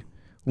 and Katie.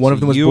 One of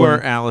them was you born.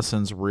 are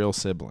Allison's real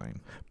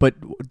sibling. But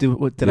did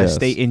I Yes.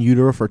 stay in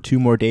utero for 2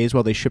 more days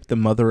while they shipped the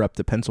mother up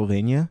to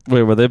Pennsylvania?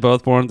 Wait, were they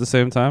both born at the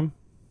same time?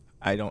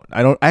 I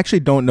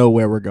actually don't know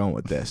where we're going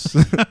with this.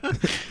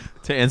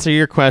 To answer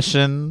your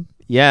question,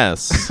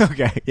 yes.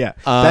 Okay, yeah.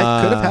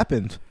 That could have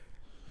happened.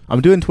 I'm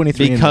doing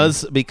 23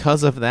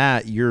 because of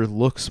that, your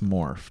looks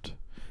morphed.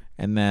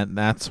 And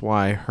that's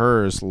why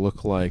hers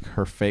look like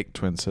her fake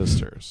twin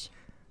sisters.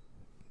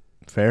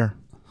 Fair.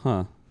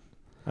 Huh.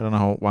 I don't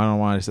know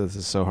why this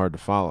is so hard to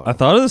follow. I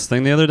thought of this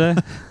thing the other day.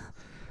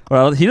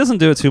 Well, he doesn't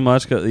do it too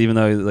much, even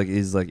though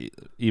he's like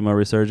emo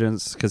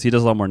resurgence, because he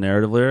does a lot more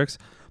narrative lyrics.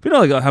 But you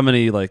know, like how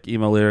many like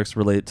emo lyrics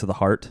relate to the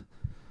heart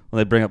when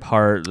they bring up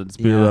heart, it's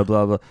blah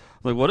blah blah.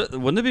 Like,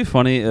 wouldn't it be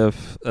funny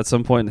if at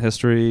some point in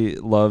history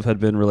love had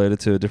been related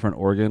to a different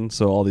organ?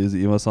 So all these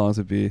emo songs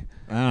would be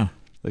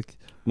like,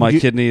 my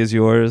kidney is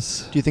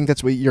yours. Do you think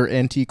that's what your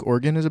antique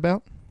organ is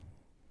about?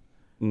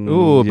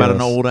 Ooh, about an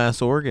Yes. old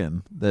ass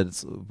organ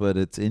but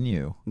it's in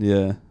you.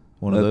 Yeah,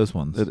 One of those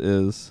ones. It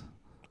is.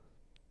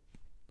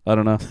 I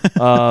don't know,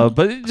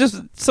 but just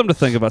something to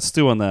think about.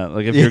 Stew on that.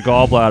 Like if your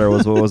gallbladder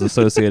was what was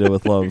associated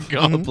with love,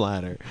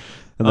 Gallbladder.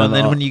 and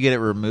then when you get it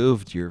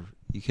removed, you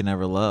can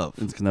never love.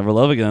 you can never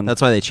love again.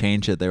 That's why they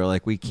changed it. They were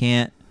like, we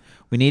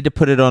need to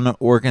put it on an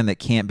organ that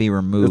can't be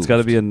removed. It's got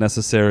to be a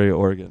necessary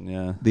organ.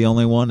 Yeah, The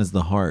only one is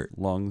the heart.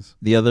 lungs.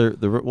 The other,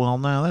 well,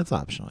 no, that's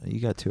optional.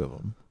 You got 2 of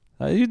them.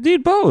 You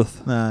need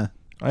both. Nah,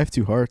 I have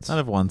 2 hearts. none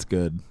of one's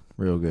good.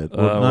 Real good. What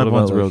None of about,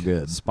 one's like, real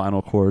good.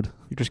 Spinal cord.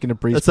 You're just gonna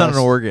breeze. That's not past,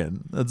 an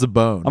organ. That's a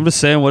bone. I'm just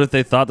saying, what if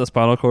they thought the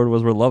spinal cord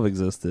was where love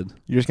existed?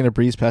 You're just gonna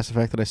breeze past the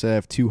fact that I said I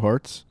have 2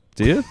 hearts.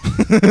 Do you?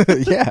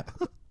 Yeah.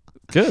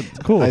 Good.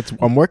 Cool.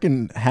 I'm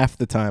working half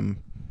the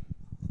time.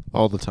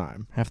 all the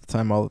time.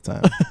 All the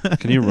time.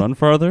 Can you run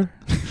farther?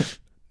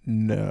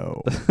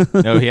 No.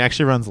 No, he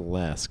actually runs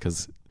less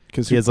because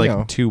he has like you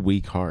know, 2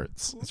 weak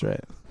hearts. That's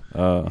right.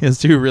 He has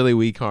 2 really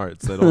weak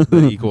hearts that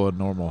equal a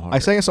normal heart. I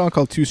sang a song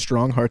called 2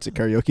 Strong Hearts at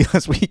karaoke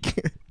last week.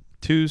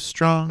 2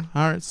 strong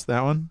hearts.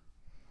 That one.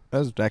 That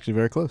was actually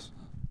very close.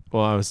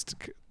 Well, I was,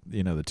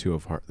 the 2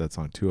 of heart. That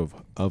song, 2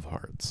 of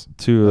hearts.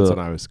 Two. That's what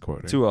I was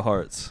quoting. Two of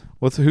hearts.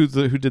 Who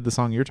did the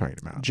song you're talking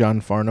about?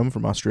 John Farnham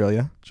from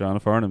Australia. John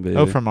Farnham, baby.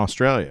 Oh, from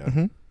Australia.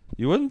 Mm-hmm.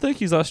 You wouldn't think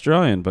he's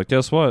Australian, but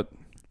guess what?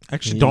 I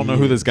actually don't know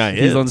who this guy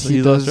He's is. He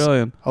he's does-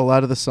 Australian. A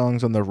lot of the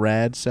songs on the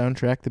Rad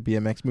soundtrack, the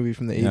BMX movie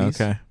from the 80s. Yeah,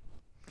 okay.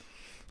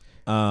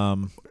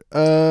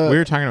 We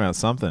were talking about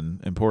something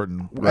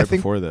important I right think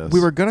before this.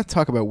 we were going to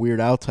talk about Weird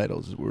Al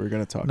titles. Is what we were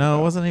going to talk No, about.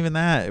 it wasn't even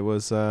that. It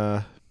was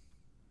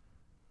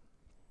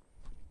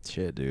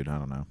shit, dude. I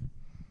don't know.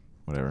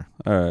 Whatever.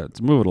 All right, let's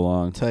move it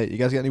along. Tight. You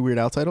guys got any Weird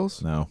Al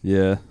titles? No.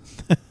 Yeah.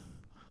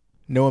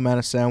 No amount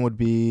of sound would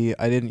be.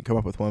 I didn't come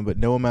up with one, but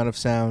no amount of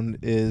sound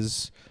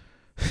is.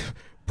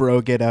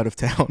 Bro, get out of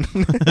town.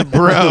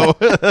 Bro.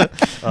 All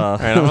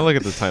right, I'm gonna look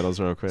at the titles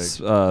real quick.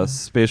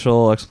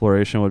 Spatial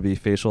exploration would be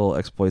facial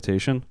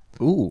exploitation.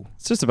 Ooh,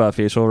 It's just about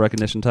facial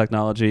recognition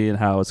technology and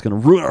how it's going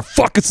to ruin our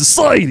fucking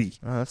society.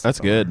 That's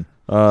good.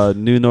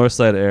 New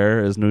Northside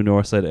Air is New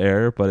Northside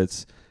Air, but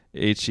it's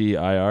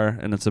HEIR,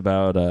 and it's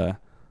about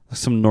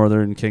some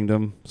northern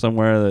kingdom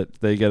somewhere that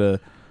they get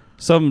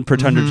some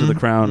pretender to the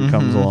crown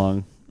comes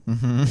along.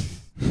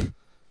 Mm-hmm.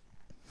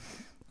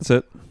 That's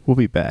it. We'll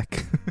be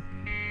back.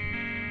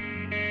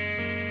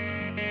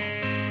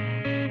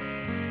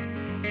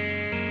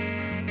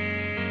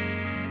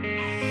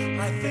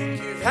 I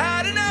think you've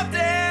had enough to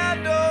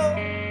handle,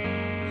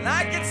 and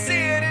I can see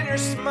it in your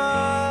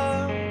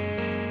smile.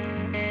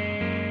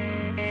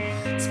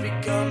 It's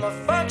become a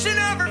function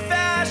over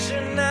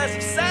fashion, as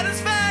if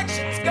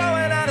satisfaction's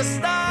going out of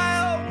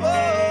style.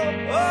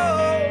 Whoa,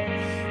 whoa,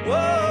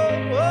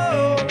 whoa,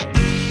 whoa.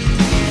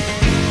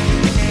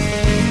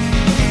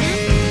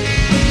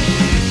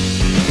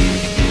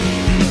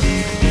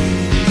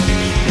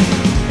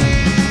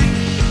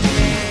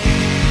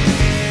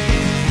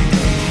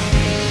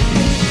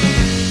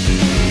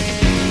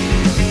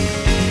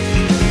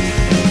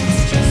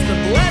 It's just a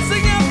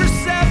blessing of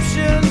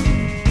perception.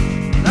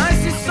 I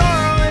see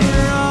sorrow in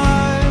your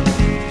eyes.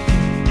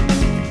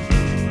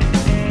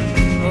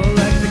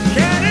 Let the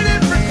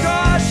candidate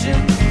precaution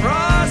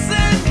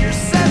crossing your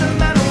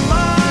sentimental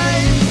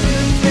mind.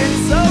 If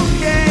it's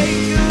okay,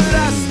 could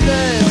I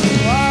stay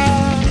a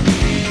while?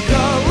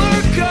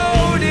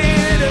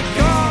 Color-coded, a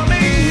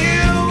calming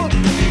hue.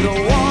 The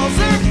walls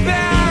are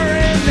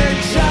barren,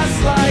 they're just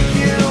like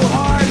you.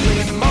 Hardly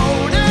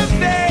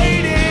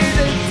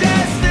motivated,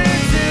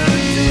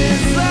 destitute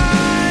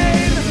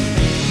design.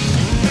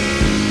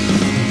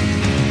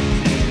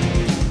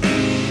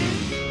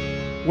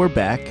 We're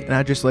back, and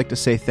I'd just like to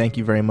say thank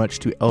you very much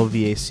to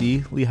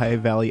LVAC, Lehigh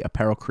Valley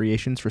Apparel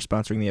Creations, for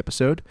sponsoring the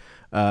episode.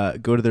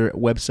 Go to their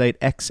website,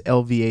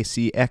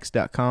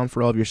 xlvacx.com,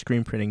 for all of your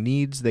screen printing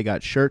needs. They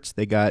got shirts.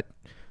 They got,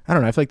 I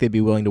don't know, I feel like they'd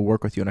be willing to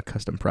work with you on a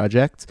custom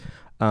project.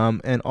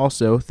 And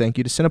also, thank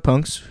you to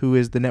Cinepunks, who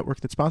is the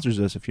network that sponsors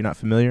us. If you're not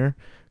familiar,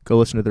 go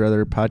listen to their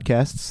other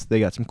podcasts. They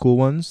got some cool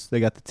ones. They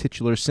got the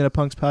titular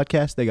Cinepunks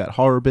podcast. They got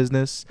Horror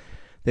Business.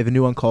 They have a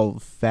new one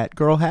called Fat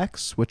Girl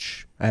Hacks,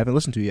 which I haven't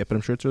listened to yet, but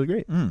I'm sure it's really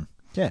great.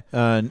 Yeah.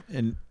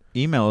 And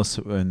email us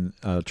and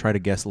try to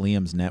guess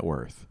Liam's net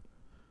worth.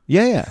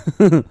 Yeah.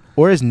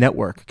 Or his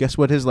network. Guess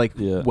what his Yeah.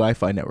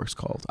 Wi-Fi network's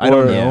called? I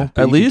don't know. Yeah.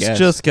 but At you can least guess.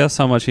 just guess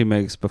how much he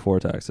makes before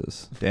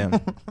taxes. Damn.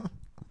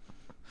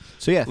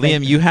 So yeah,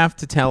 Liam, you have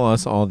to tell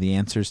us all the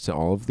answers to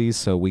all of these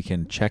so we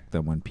can check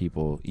them when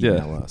people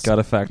email us. Got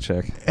to fact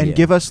check. and yeah.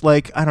 give us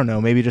I don't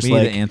know, maybe just We need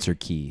like the answer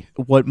key.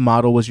 what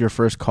model was your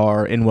first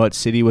car? In what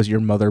city was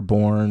your mother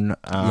born?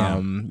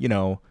 You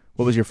know,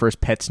 what was your first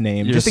pet's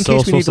name? Your just in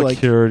case we social need to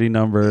security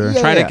number. Yeah.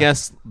 Try to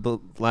guess the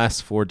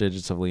last 4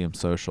 digits of Liam's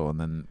social, and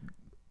then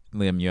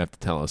Liam, you have to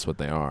tell us what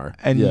they are.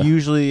 And Yeah.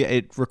 usually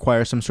it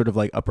requires some sort of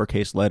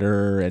uppercase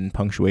letter and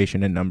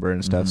punctuation and number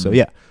and stuff. Mhm. So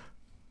yeah.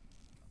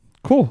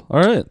 Cool. All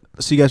right.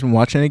 So you guys been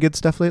watching any good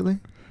stuff lately?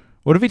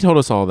 What if he told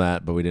us all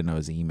that, but we didn't know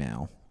his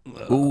email?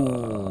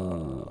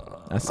 Ooh.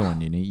 That's the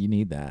one you need. You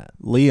need that.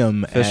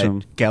 Liam Fish at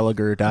 'em.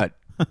 Gallagher.co.uk.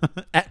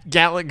 At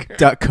Gallagher.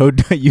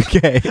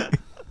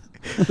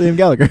 Liam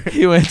Gallagher.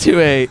 He went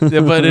to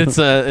but it's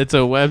a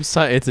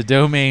website. It's a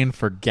domain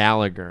for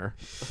Gallagher,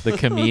 the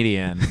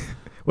comedian.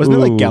 Wasn't it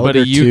Ooh. like but Gallagher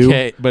a 2?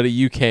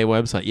 UK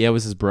website. Yeah, it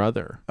was his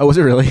brother. Oh, was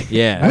it really?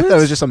 Yeah. I thought it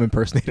was just some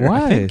impersonator.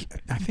 Why?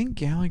 I think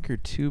Gallagher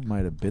 2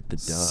 might have bit the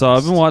dust. So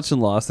I've been watching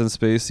Lost in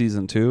Space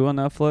season 2 on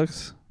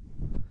Netflix.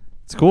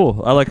 It's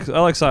cool. I like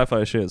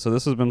sci-fi shit, so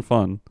this has been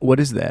fun. What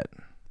is that?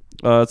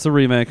 It's a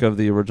remake of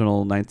the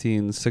original mid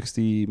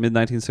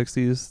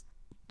 1960s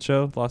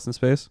show, Lost in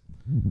Space.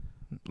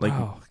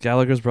 Wow,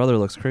 Gallagher's brother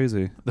looks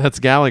crazy. That's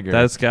Gallagher.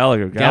 That's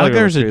Gallagher.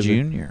 Gallagher's a looks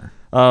crazy. junior.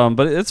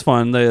 But it's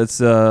fun. It's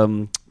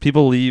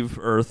people leave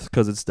Earth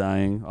because it's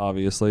dying,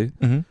 obviously.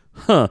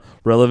 Mm-hmm.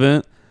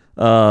 Relevant.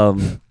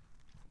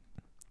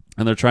 And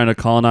they're trying to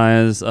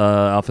colonize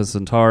Alpha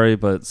Centauri,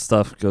 but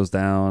stuff goes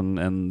down,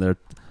 and they're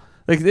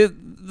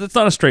it's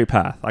not a straight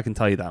path. I can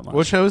tell you that much.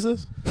 What show is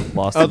this?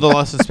 Lost. Oh, the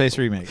Lost in Space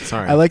remake.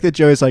 Sorry. I like that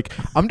Joey's like,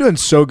 I'm doing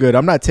so good.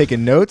 I'm not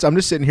taking notes. I'm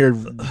just sitting here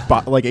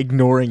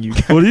ignoring you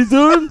guys. What are you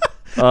doing?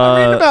 I'm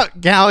reading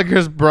about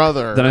Gallagher's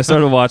brother. Then I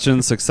started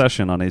watching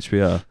Succession on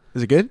HBO.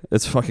 Is it good?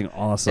 It's fucking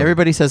awesome.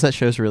 Everybody says that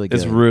show's really good.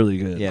 It's really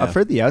good. Yeah. I've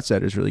heard The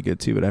Outsider is really good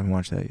too, but I haven't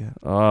watched that yet.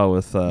 Oh,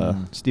 with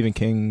Stephen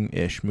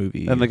King-ish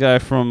movie. and the guy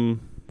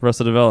from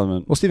Arrested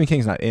Development. Well, Stephen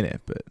King's not in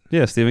it, but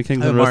Yeah, Stephen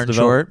King's Arrested Martin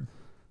Development. Short.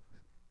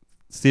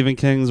 Stephen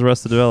King's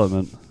Arrested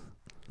Development.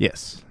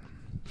 yes.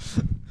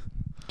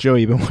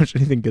 Joey, you been watching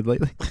anything good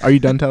lately? Are you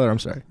done, Tyler? I'm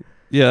sorry.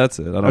 Yeah, that's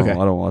it. I Okay.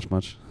 don't watch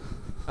much.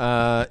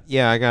 Yeah,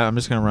 I'm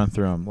just gonna run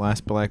through them.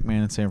 Last Black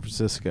Man in San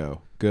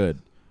Francisco, good.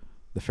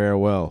 The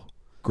Farewell,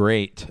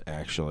 great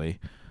actually.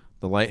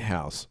 The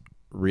Lighthouse,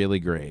 really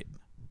great.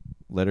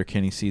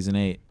 Letterkenny season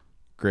 8,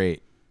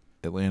 great.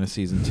 Atlanta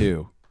season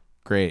 2,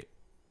 great.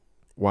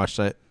 Watched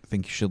I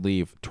Think You Should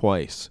Leave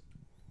twice,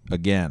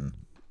 again,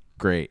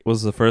 great.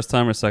 Was the first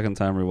time or second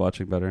time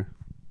rewatching better?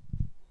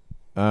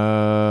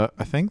 I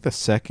think the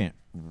second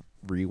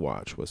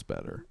rewatch was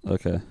better.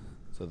 Okay.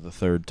 So the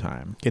third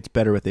time. Gets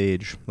better with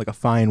age, like a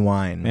fine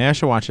wine. Maybe I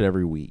should watch it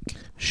every week.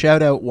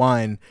 Shout out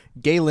wine.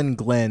 Galen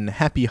Glen,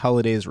 Happy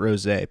Holidays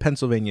Rosé,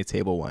 Pennsylvania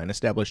table wine,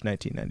 established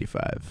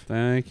 1995.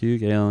 Thank you,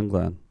 Galen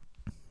Glenn.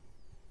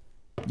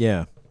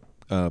 Yeah.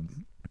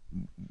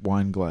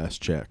 Wine glass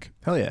check.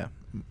 Hell yeah.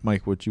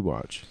 Mike, what'd you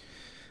watch?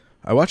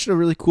 I watched a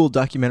really cool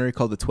documentary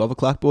called The 12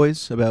 O'Clock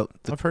Boys about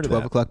the I've heard of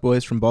 12 that. O'Clock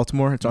Boys from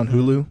Baltimore. It's on Mhm.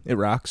 Hulu. It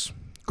rocks.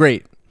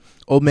 Great.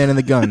 Old Man and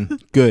the Gun.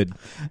 Good.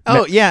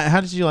 Oh, yeah.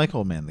 How did you like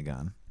Old Man the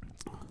Gun?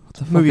 What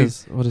the Movie-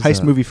 what is Heist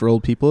that? movie for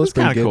old people. It's It's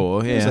kinda pretty good. cool,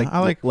 It's yeah. I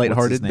like- lighthearted.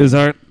 what's his name? Is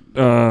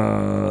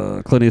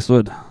that Clint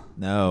Eastwood?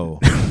 No.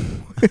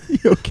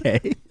 You okay?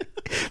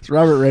 It's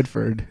Robert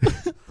Redford,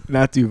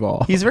 not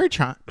Duvall. He's very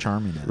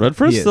charming. in it.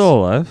 Redford's He is. still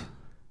alive.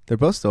 They're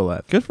both still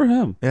alive. Good for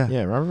him. Yeah.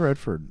 Yeah, Robert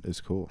Redford is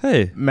cool.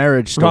 Hey,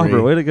 Marriage Story.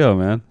 Robert, way to go,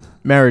 man.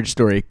 Marriage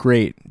Story.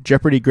 Great.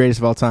 Jeopardy. Greatest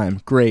of all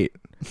time. Great.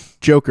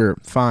 Joker.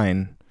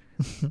 Fine.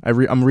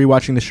 I'm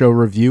rewatching the show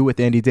Review with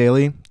Andy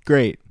Daly.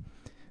 Great.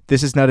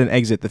 This Is Not an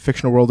Exit. The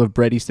Fictional World of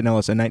Bret Easton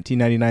Ellis, a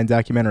 1999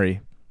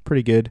 documentary.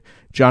 Pretty good.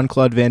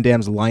 Jean-Claude Van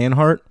Damme's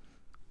Lionheart.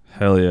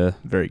 Hell yeah.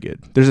 Very good.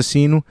 There's a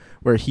scene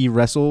where he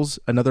wrestles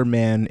another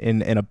man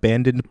in an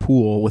abandoned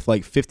pool with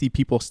 50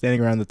 people standing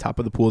around the top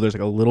of the pool. There's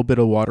a little bit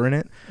of water in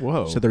it.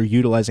 Whoa. So they're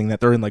utilizing that.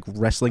 They're in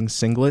wrestling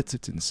singlets.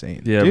 It's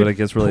insane. Yeah, Dude, but it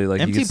gets really you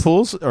empty get-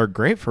 pools are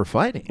great for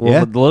fighting. Well,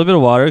 Yeah. a little bit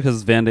of water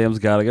because Van Damme's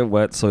got to get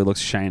wet so he looks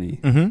shiny.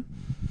 Mm-hmm.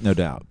 No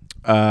doubt.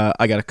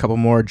 I got a couple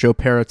more. Joe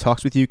Pera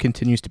Talks With You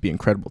continues to be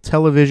incredible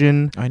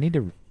television. I need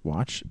to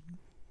watch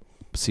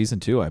season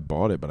 2. I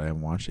bought it, but I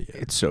haven't watched it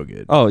yet. It's so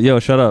good. Oh, yo,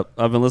 shut up.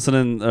 I've been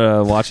listening,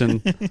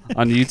 watching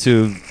on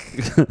YouTube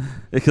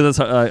because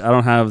I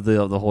don't have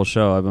the whole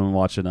show. I've been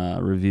watching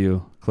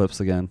review clips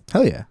again.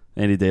 Hell yeah.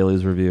 Andy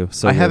Daly's review.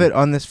 So I have good. it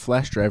on this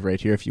flash drive right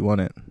here if you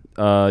want it.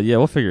 Yeah,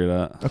 we'll figure it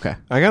out. Okay,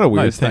 I got a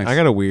weird Nice, thing. thanks. I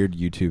got a weird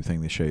YouTube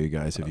thing to show you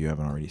guys if you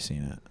haven't already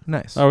seen it.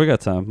 nice. Oh, we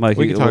got time. Mike,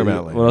 We can talk what- about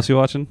it later. What else you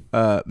watching?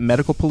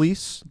 Medical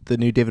Police, the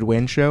new David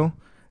Wayne show.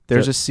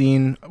 There's Yeah. a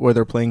scene where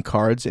they're playing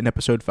cards in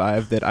episode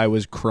 5 that I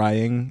was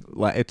crying.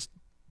 It's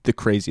the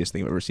craziest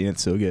thing I've ever seen.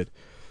 It's so good.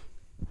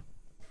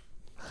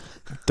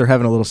 They're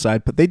having a little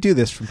side, but they do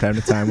this from time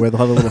to time where they'll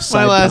have a little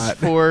side My last pot.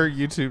 4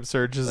 YouTube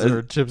searches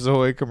are Chips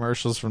Ahoy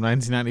commercials from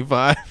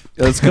 1995.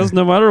 It's because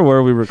no matter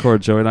where we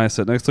record, Joey and I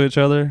sit next to each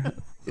other,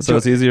 so Joe-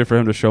 it's easier for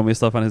him to show me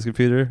stuff on his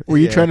computer. Were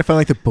you Yeah. trying to find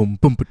like the boom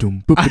boom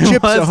ba-doom boom I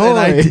Chips was, Ahoy? and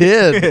I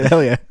did.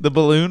 Hell yeah! The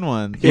balloon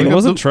one. He Look up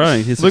wasn't the-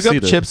 trying. He Look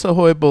succeeded. up Chips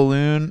Ahoy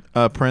balloon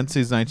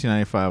parentheses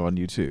 1995 on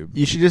YouTube.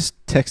 You should just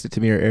text it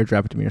to me or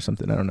airdrop it to me or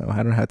something. I don't know. I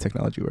don't know how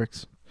technology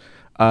works.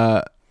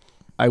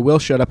 I will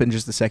shut up in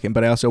just a second,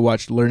 but I also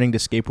watched Learning to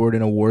Skateboard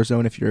in a War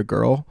Zone If You're a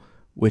Girl,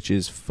 which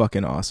is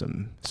fucking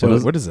awesome. So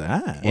what is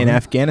that? in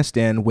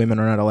Afghanistan, women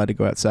are not allowed to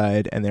go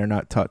outside and they're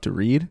not taught to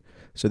read.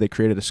 So they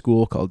created a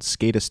school called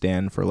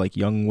Skatistan for like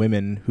young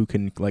women who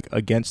can like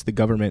against the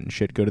government and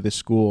shit go to this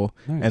school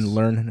Nice. and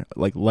learn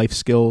like life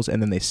skills,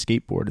 and then they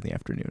skateboard in the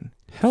afternoon.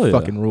 Hell yeah.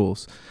 Fucking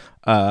rules.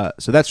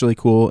 So that's really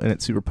cool, and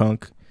it's super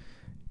punk.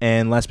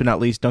 And last but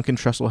not least, Duncan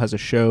Trussell has a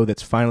show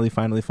that's finally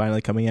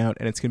coming out,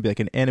 and it's going to be like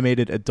an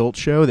animated adult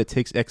show that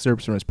takes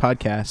excerpts from his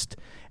podcast,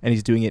 and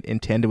he's doing it in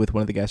tandem with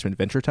one of the guys from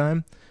Adventure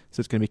Time. So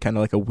it's going to be kind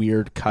of like a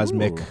weird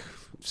cosmic Ooh.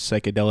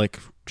 psychedelic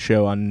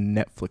show on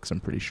Netflix,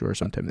 I'm pretty sure,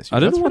 sometime this year. I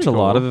didn't That's watch a pretty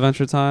lot cool. of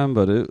Adventure Time,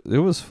 but it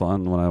was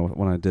fun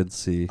when I did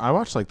see. I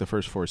watched like the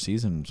first 4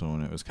 seasons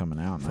when it was coming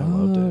out, and I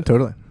loved it.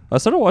 Totally. I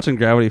started watching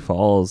Gravity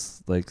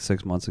Falls like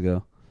 6 months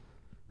ago.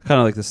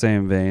 Kind of like the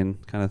same vein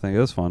kind of thing. It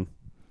was fun.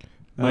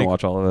 I didn't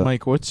watch all of it.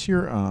 Mike, what's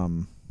your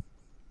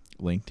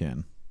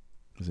LinkedIn?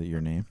 Is it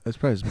your name? That's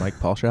probably Mike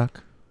Paulshock.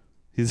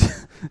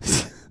 He's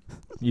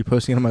You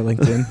posting it on my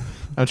LinkedIn?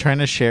 I'm trying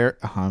to share.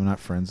 Oh, I'm not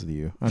friends with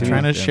you. I'm Can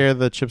trying you- to share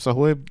the Chips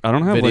Ahoy I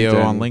don't have video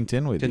LinkedIn. on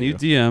LinkedIn with Can you. you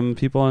DM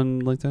people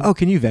on LinkedIn? Oh,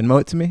 can you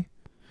Venmo it to me?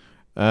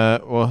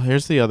 Well,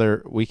 here's the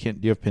other. Do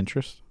you have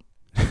Pinterest?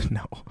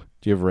 No.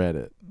 Do you have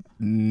Reddit?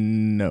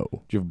 No.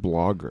 Do you have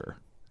Blogger?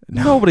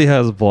 No. Nobody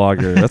has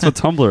Blogger. That's what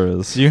Tumblr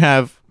is. Do you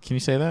have? Can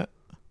you say that?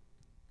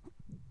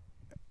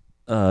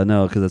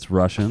 No, because it's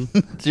Russian.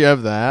 Do you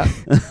have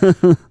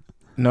that?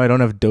 No, I don't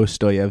have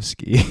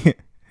Dostoevsky.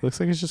 Looks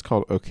like it's just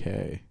called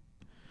OK.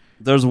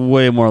 There's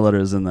way more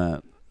letters than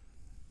that.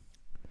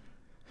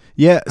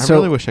 Yeah, I so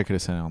really wish I could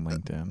have sent it on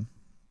LinkedIn.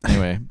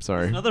 Anyway,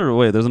 sorry.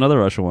 There's another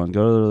Russian one.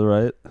 Go to the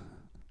right.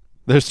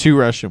 There's 2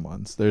 Russian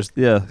ones. There's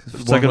Yeah,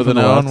 one second with from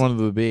an the O left. and one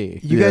with a B.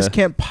 you guys Yeah.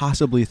 can't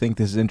possibly think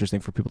this is interesting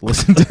for people to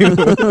listen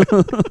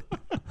to.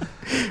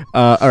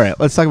 All right,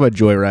 let's talk about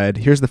Joyride.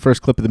 Here's the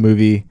first clip of the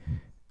movie.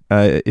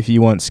 If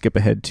you want, skip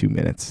ahead 2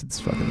 minutes. It's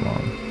fucking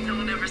long. No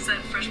one ever said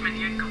freshman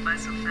year'd go by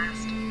so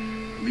fast.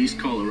 At least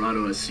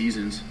Colorado has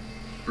seasons.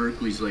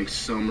 Berkeley's like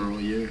summer all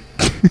year.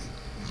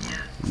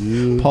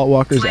 Paul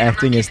Walker's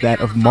acting is that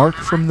of Mark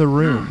from The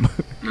Room.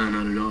 No,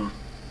 not at all.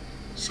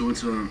 So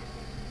what's He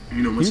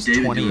what's was David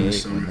doing 28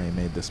 this when summer? they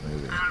made this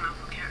movie. I don't know,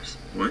 who cares?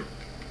 What?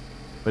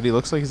 But he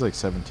looks like he's like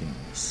 17.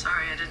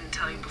 Sorry I didn't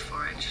tell you before.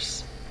 I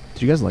just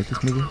Did you guys like this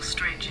felt a movie? little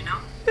strange, you know?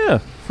 Yeah,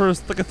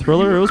 first like a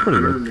thriller, it was pretty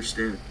I don't good.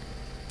 understand.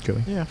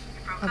 Joey? Yeah,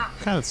 You broke up.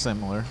 kind of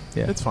similar.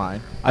 Yeah. It's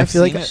fine. I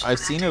feel like- I've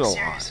seen it a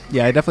lot.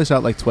 Yeah, I definitely saw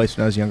it like twice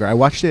when I was younger. I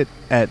watched it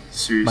at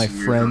Seriously, my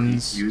you're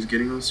friend's he was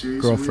getting all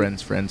serious.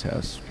 girlfriend's friend's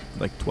house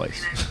like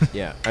twice.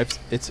 Yeah,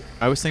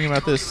 I was thinking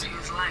about this. Told you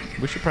what he was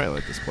like. We should probably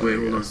let this play. Wait, I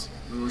hold on. guess.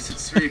 Louis,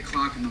 it's 3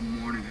 o'clock in the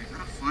morning. I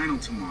got a final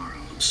tomorrow.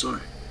 I'm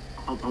sorry.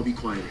 I'll be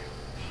quiet.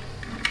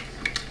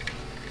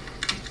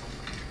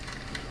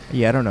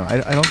 Yeah, I don't know. I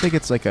don't think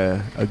it's like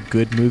a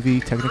good movie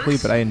technically,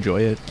 but I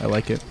enjoy it. I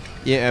like it.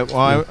 Yeah,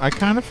 well, I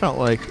kind of felt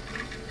like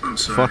I'm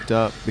sorry. fucked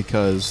up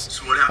because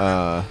So what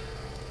happened?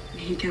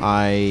 He kept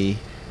I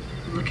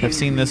looking have at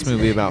seen me this and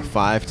movie said, about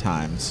 5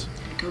 times,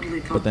 "I totally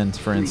thought but then,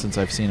 for me." instance,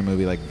 I've seen a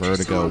movie like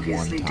Vertigo So one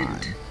obviously time.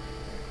 didn't.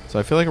 So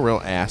I feel like a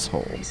real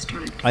asshole. He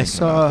started I thinking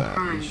saw. about that.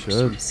 crying, should.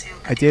 sort of sealed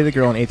I dated a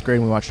girl in 8th grade,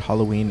 and we watched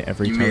Halloween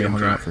every You time made we him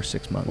hung cry. out for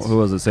 6 months. Who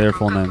was it? Say her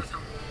full broke up name. with him.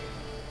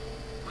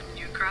 Wouldn't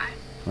you cry?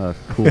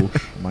 Cool.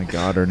 Oh my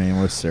God, her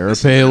name was Sarah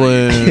Listen, You're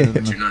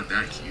Palin. not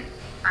that cute.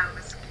 I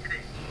was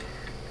kidding.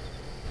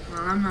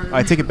 Well, I'm not.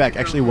 I take it back.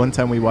 Actually, one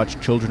time we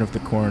watched Children of the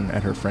Corn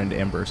at her friend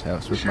Amber's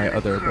house with my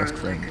other best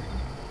friend.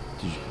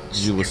 Did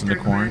you listen to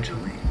Korn?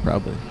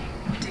 Probably.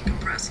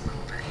 Decompress a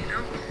little bit, you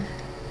know?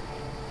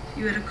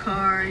 You had a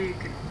car, you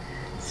could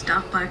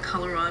stop by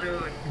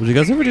Colorado and Would you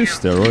guys ever do you know,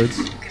 steroids?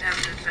 You could have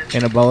an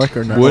adventure. Anabolic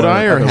or not? Would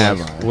I or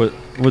have I? What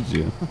would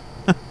you?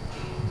 I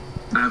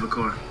have a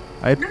car.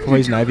 I had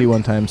poison ivy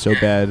one time so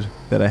bad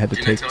that I had to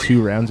take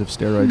 2 rounds of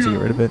steroids to get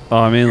rid of it. Oh,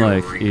 I mean Yeah,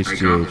 like well, I got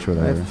HGH, it. I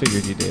whatever.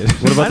 figured you did.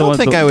 What about I the don't one?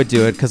 think I would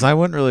do it because I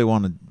wouldn't really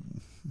want to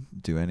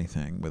do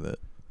anything with it.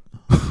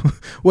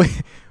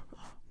 Wait.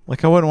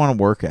 Like I wouldn't want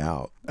to work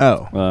out.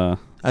 Oh.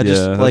 I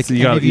just, yeah, like, you,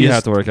 and gotta, if you you just-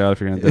 have to work out if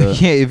you're gonna do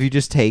it. Yeah, if you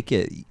just take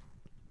it,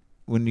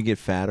 wouldn't you get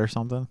fat or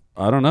something?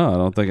 I don't know. I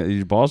don't think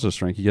your balls just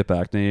shrink. You get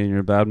acne and you're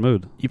in a bad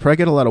mood. You probably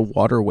get a lot of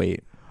water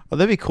weight. Oh,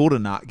 that'd be cool to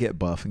not get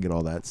buff and get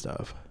all that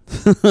stuff.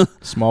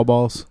 Small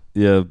balls.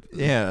 Yeah,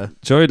 Yeah.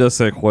 Joey does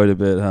say quite a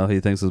bit how he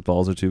thinks his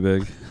balls are too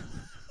big.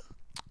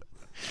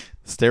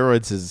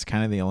 Steroids is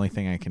kind of the only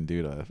thing I can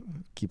do to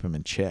keep him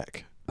in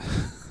check.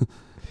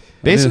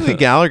 Basically,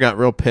 Gallagher got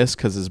real pissed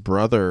because his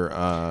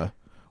brother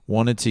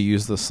wanted to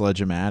use the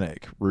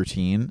Sledge-O-Matic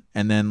routine,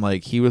 and then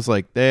like he was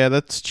like, "Yeah,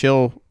 that's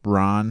chill,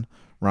 Ron."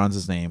 Ron's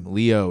his name.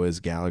 Leo is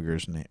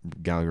Gallagher's name.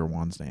 Gallagher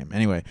One's name.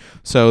 Anyway,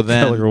 so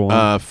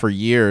then for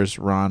years,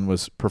 Ron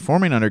was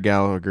performing under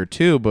Gallagher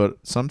too, but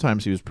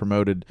sometimes he was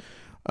promoted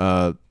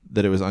that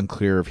it was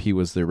unclear if he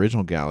was the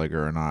original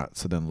Gallagher or not.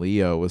 So then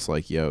Leo was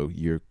like, "Yo,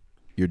 you're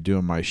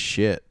doing my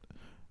shit,"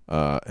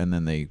 and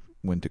then they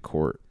went to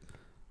court.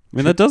 I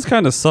mean, that does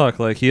kind of suck.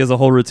 Like, he has a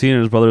whole routine, and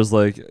his brother's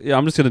like, "Yeah,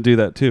 I'm just gonna do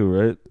that too,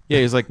 right?" Yeah,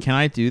 he's like, "Can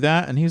I do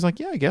that?" And he was like,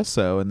 "Yeah, I guess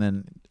so." And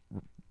then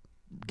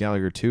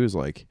Gallagher 2 is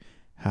like,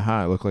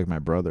 "Haha, I look like my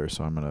brother,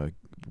 so I'm gonna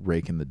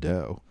rake in the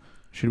dough."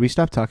 Should we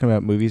stop talking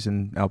about movies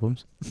and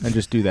albums and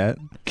just do that?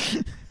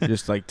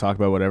 Just like talk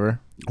about whatever.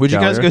 Would you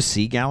guys Gallagher? go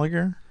see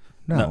Gallagher?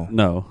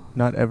 No,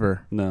 not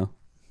ever. No.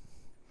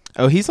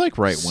 Oh, he's like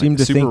right Seem wing,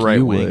 to super think right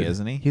you wing, would.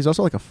 isn't he? He's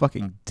also like a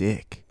fucking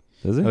dick.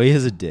 Is he? Oh, he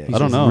has a dick. He's I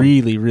don't just know.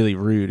 Really, really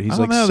rude. He's I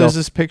don't like know. There's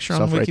this picture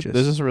on Wiki. self-righteous.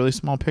 There's this really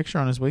small picture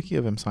on his wiki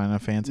of him signing a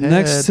fan's head.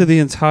 Next to the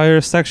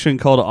entire section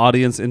called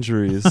audience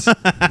injuries.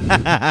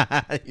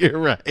 You're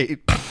right.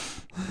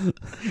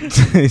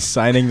 He's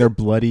signing their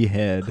bloody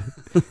head.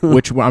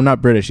 Which I'm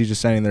not British. He's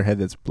just signing their head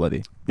that's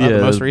bloody. The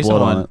there's most recent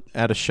blood on one, it.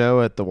 at a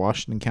show at the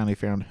Washington County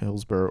Fair in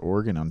Hillsboro,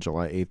 Oregon on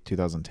July 8th,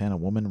 2010, a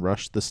woman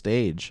rushed the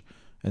stage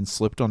and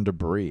slipped on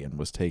debris and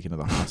was taken to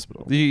the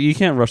hospital. You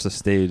can't rush the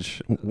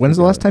stage. When's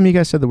the last time you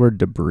guys said the word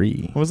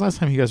debris? When was the last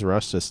time you guys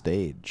rushed a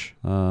stage?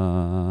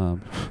 My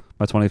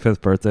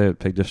 25th birthday at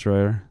Pig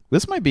Destroyer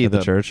This might be at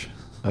the church.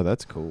 Oh,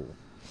 that's cool.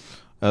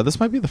 This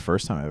might be the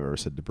first time I've ever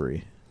said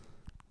debris.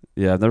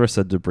 Yeah, I've never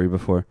said debris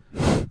before.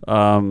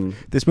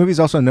 This movie is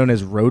also known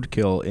as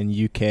roadkill in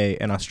UK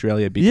and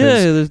Australia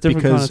because, there's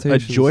different because a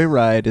connotations.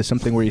 joyride is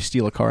something where you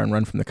steal a car and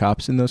run from the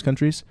cops in those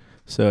countries.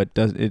 So it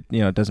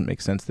doesn't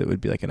make sense that it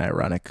would be like an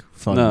ironic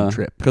fun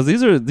trip. Because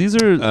these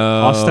are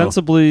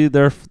ostensibly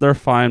they're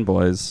fine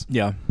boys.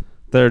 Yeah.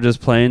 They're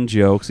just playing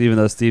jokes, even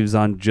though Steve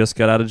Zahn just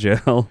got out of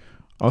jail.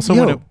 Also,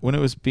 Yo. when it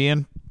was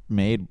being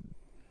made,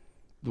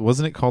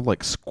 wasn't it called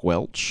like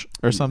Squelch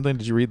or something?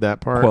 Did you read that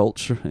part?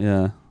 Quelch,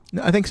 yeah.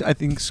 No, I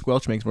think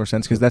squelch makes more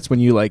sense because that's when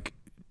you like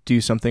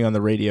do something on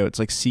the radio. It's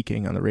like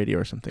seeking on the radio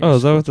or something. Oh,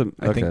 is that what the?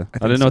 I Okay, think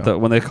I didn't know what so. that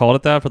when they called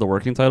it that for the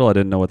working title. I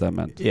didn't know what that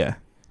meant, Yeah.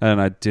 and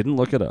I didn't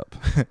look it up.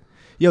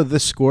 Yo, the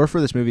score for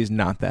this movie is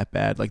not that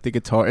bad. Like the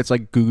guitar, it's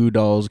like Goo Goo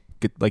Dolls,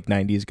 like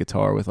 90s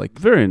guitar with like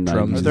Very nice.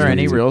 Drums. Are there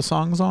any Music. real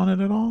songs on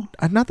it at all?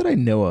 not that I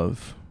know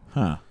of,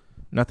 Huh.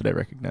 not that I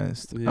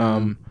recognized.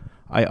 Yeah.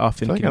 I I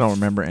often feel like I don't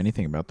remember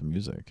anything about the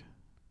music.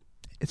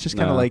 It's just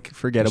kind of No. like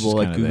forgettable, It's just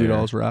like kinda Goo Goo there.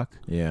 Dolls rock.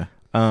 Yeah.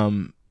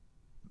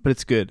 But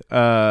it's good.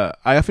 I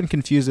often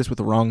confuse this with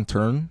The Wrong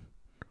Turn,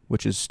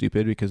 which is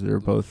stupid because they're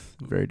both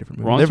very different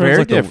movies. Wrong They're Turn's very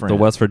like different.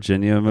 The West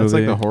Virginia movie. That's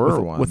like the horror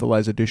with, one. with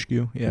Eliza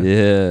Dushku. Yeah.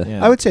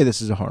 Yeah. I would say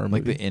this is a horror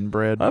like movie. the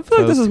inbred. I feel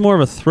like this folk. is more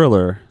of a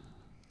thriller.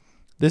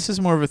 This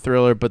is more of a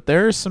thriller, but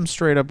there's some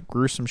straight up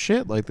gruesome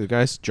shit. Like the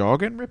guy's jaw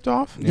getting ripped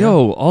off.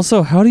 Yo,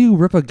 also, how do you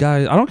rip a guy?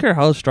 I don't care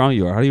how strong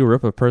you are. How do you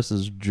rip a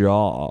person's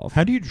jaw off?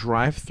 How do you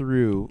drive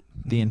through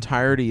the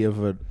entirety of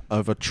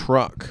a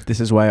truck This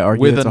is why I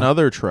argue with it's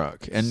another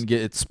truck and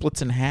it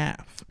splits in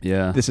half?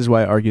 Yeah. This is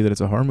why I argue that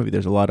it's a horror movie.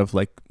 There's a lot of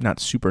like not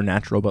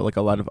supernatural, but like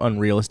a lot of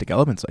unrealistic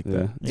elements like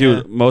Yeah. that.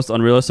 Dude, most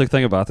unrealistic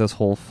thing about this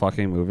whole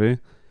fucking movie,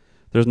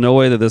 there's no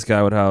way that this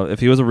guy would have, if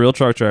he was a real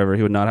truck driver,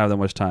 he would not have that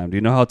much time. Do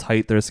you know how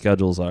tight their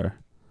schedules are?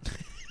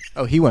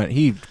 Oh, he quit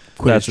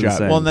That's his job.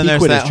 insane. Well, and then He there's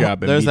quit that his job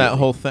there's that immediately.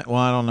 whole thing. Well,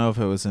 I don't know if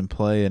it was in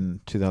play in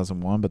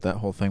 2001, but that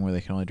whole thing where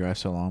they can only drive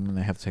so long and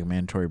they have to take a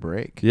mandatory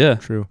break. Yeah.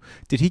 True.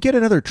 Did he get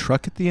another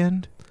truck at the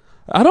end?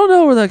 I don't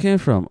know where that came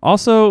from.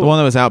 Also, The one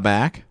that was out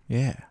back.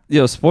 Yeah.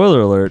 yo,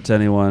 spoiler alert to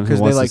anyone who Because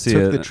they wants like to see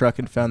took it. the truck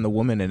and found the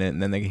woman in it,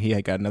 and then he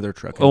had got another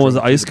truck. and Oh, it was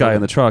drove the through ice guy in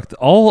the building. truck.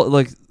 All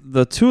like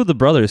the two of the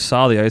brothers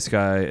saw the ice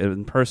guy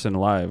in person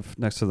live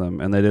next to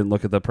them, and they didn't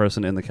look at the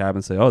person in the cab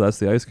and say, "Oh, that's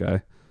the ice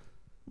guy."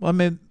 Well, I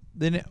mean,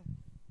 then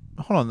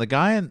hold on. The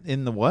guy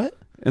in the what?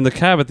 In the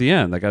cab at the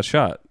end that got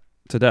shot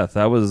to death.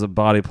 That was a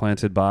body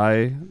planted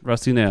by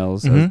Rusty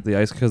Nails as Mhm. the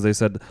ice, because they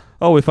said,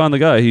 "Oh, we found the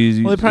guy."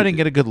 He Well, they probably didn't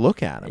get a good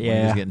look at him when he was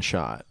Yeah. getting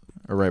shot,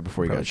 or right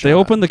before he got Probably. shot. They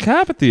opened the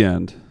cap at the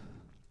end.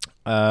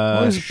 Well,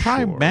 he was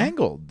probably Sure.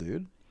 mangled,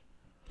 dude.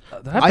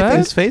 That I bad? think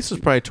his face was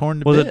probably torn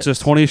to Was bits. it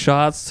just 20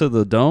 shots to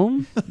the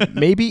dome?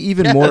 maybe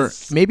even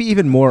Yes.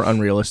 more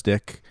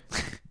unrealistic.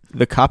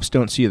 The cops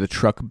don't see the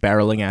truck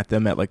barreling at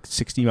them at like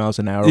 60 miles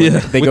an hour. Yeah.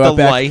 They With go the out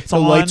back. lights the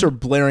on? lights are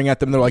blaring at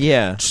them. They're like,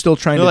 Yeah. still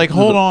trying They're to. like,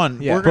 hold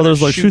on. Yeah. We're gonna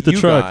Brothers like, shoot the you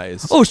truck.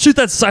 guys. Oh, shoot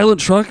that silent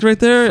truck right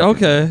there.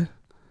 Okay.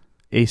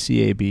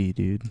 ACAB,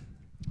 dude.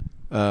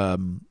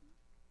 Um,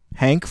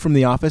 Hank from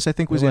The Office, I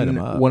think, was They let in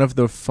him up. one of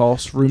the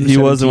false rooms. He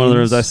was in one of the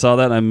rooms. I 17s. saw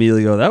that and I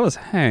immediately go, that was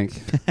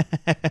Hank.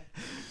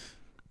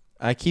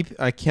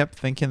 I kept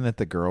thinking that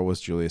the girl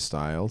was Julia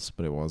Stiles,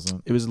 but it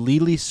wasn't. It was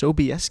Lily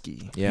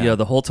Sobieski. Yeah.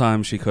 The whole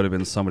time she could have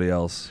been somebody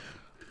else.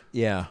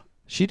 Yeah.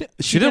 She didn't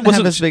have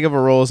wasn't- as big of a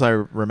role as I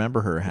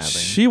remember her having.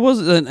 She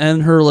was,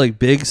 and her like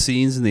big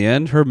scenes in the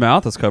end, her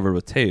mouth is covered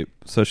with tape,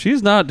 so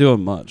she's not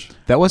doing much.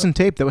 That wasn't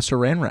tape. That was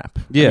Saran wrap.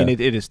 Yeah. I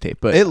mean, it is tape,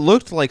 but It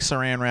looked like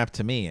Saran wrap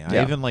to me. I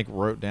Yeah. even like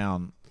wrote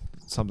down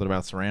something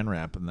about Saran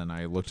wrap, and then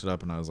I looked it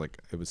up, and I was like,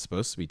 it was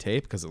supposed to be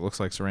tape because it looks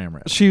like Saran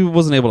wrap. She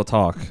wasn't able to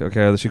talk.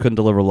 Okay, she couldn't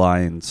deliver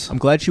lines. I'm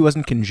glad she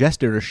wasn't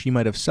congested, or she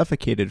might have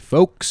suffocated,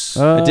 folks.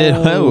 I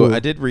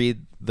did read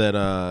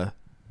that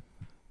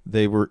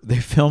they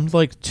filmed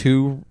like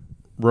 2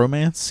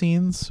 romance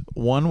scenes,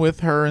 one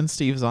with her and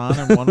Steve Zahn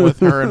and one with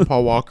her and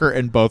Paul Walker,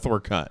 and both were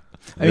cut.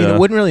 I mean, Yeah. it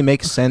wouldn't really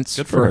make sense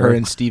Good for for her her.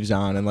 and Steve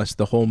Zahn unless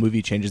the whole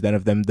movie changes then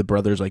of them, the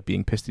brothers, like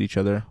being pissed at each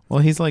other. Well,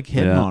 he's like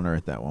hitting Yeah. on her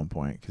at that one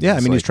point. 'Cause Yeah, I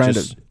mean, he's trying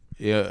to-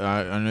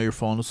 Yeah, I know you're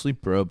falling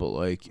asleep, bro, but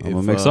like, I'm a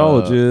if,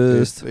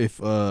 mixologist. If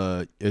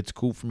it's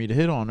cool for me to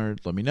hit on her,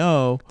 let me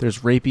know. There's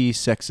rapey,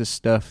 sexist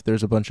stuff.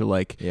 There's a bunch of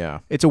like, Yeah,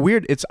 it's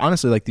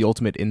honestly like the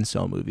ultimate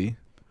incel movie.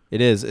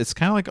 it is. It's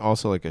kind of like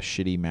also like a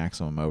shitty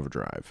Maximum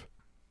Overdrive.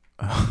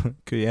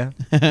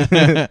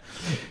 Yeah.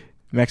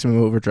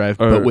 Maximum Overdrive,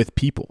 Or- but with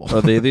people.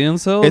 Are they the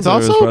incels? It's or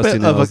also is a Rusty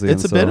bit of Nails the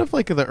it's a bit incel? of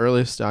like the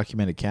earliest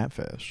documented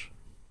catfish.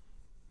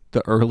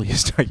 The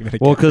earliest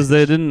documented. Well, because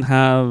catfish. they didn't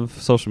have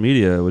social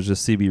media. It was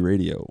just CB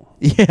radio.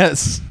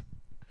 Yes,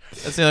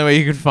 that's the only way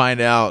you can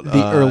find out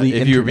The early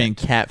if you were internet. being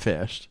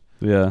catfished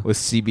Yeah. with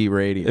CB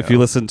radio. If you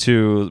listen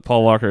to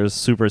Paul Walker's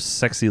super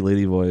sexy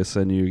lady voice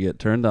and you get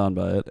turned on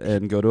by it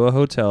and go to a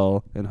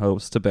hotel in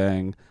hopes to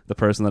bang the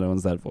person that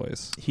owns that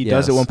voice. he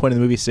does at Yes. one point in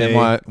the movie say,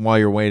 and while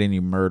you're waiting,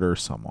 you murder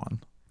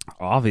someone.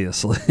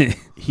 Obviously.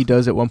 he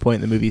does at one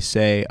point in the movie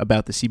say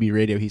about the CB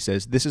radio, he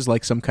says, "This is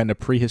like some kind of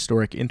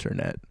prehistoric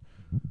internet."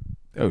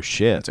 Oh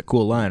shit, That's a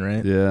cool line,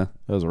 right? Yeah.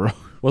 that was a real.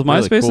 Was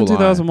Really MySpace cool in line.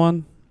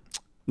 2001?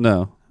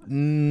 No.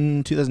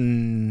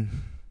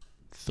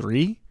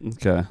 2003,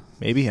 Okay.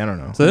 maybe, I don't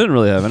know. So they didn't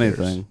really have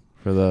anything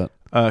for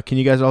that. Can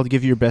you guys all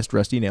give your best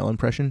Rusty Nail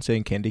impression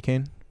saying candy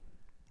cane?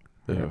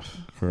 Ugh.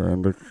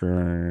 Candy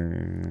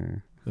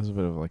cane. It was a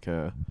bit of like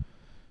a.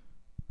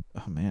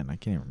 Oh man, I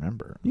can't even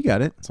remember. You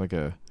got it. It's like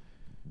a.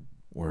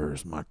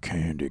 Where's my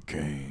candy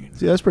cane?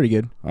 See, that's pretty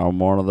good. I'm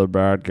one of the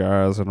bad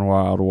guys in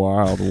Wild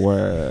Wild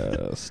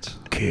West.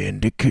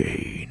 Candy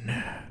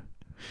cane.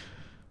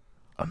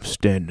 I'm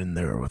standing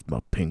there with my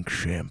pink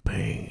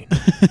champagne.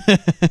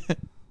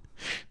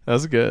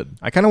 That's good.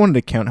 I kind of wanted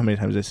to count how many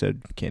times I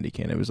said candy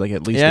cane. It was like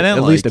at least Yeah, I didn't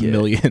at least like a it.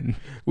 million.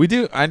 We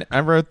do. I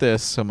wrote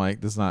this. So Mike,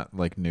 this is not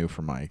like new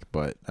for Mike,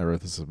 but I wrote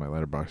this as my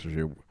letterbox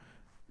review.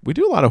 We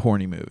do a lot of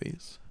horny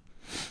movies.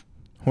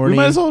 Horny. We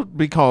might as well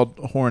be called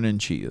Horn and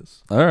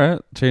Cheese. All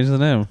right. Change the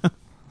name.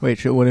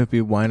 Wait, wouldn't it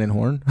be wine and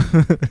horn?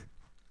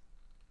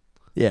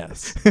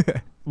 Yes,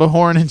 but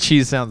Horn and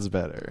Cheese sounds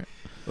better.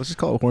 Let's just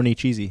call it horny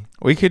cheesy.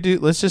 We could do.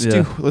 Let's just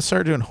Yeah. do. Let's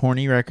start doing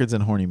horny records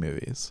and horny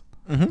movies.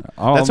 Mm-hmm.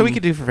 That's what we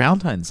could do for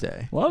Valentine's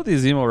Day. A lot of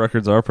these emo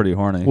records are pretty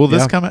horny. Will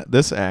this Yeah. come?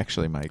 This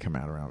actually might come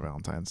out around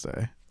Valentine's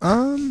Day.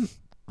 All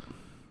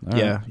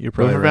Yeah, right. you're But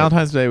probably for right.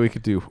 Valentine's Day, we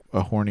could do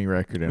a horny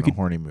record and could- a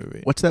horny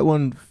movie. What's that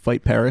one?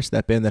 Fight Paris,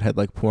 that band that had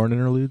like porn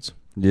interludes.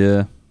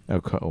 Yeah.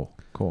 Oh, cool.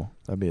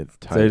 That'd be a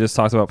tight. They just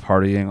talked about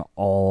partying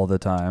all the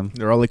time.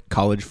 They're all like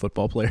college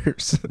football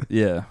players.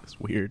 Yeah. It's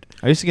weird.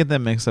 I used to get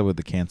them mixed up with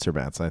the Cancer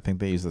Bats. I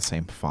think they use the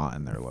same font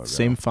in their logo.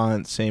 Same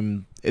font,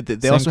 same. They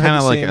Same also kind have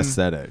of the like same,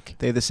 aesthetic.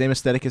 They have the same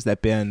aesthetic as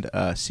that band,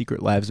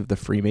 Secret Lives of the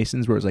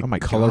Freemasons, where it was like Oh my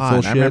colorful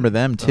god, shit. I remember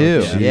them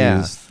too. yeah. Yeah,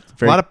 Jeez. a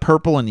Very lot of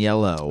purple and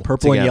yellow.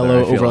 purple and together,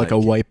 yellow I feel over like a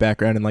white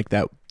background and like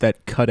that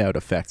cutout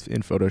effect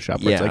in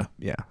Photoshop. Where it's Yeah. like,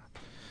 yeah.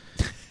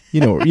 You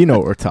know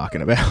what we're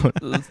talking about.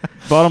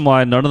 Bottom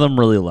line, none of them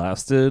really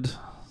lasted.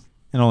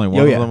 And only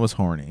one Oh, of yeah. them was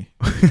horny.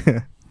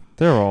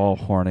 They were all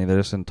horny. They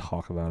just didn't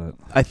talk about it.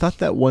 I thought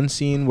that one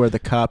scene where the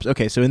cops.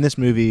 Okay, so in this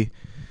movie,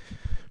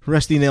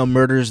 Rusty Nail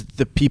murders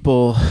the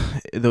people,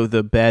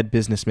 the bad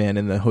businessman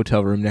in the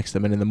hotel room next to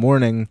them, and in the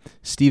morning,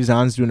 Steve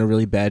Zahn's doing a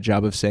really bad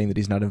job of saying that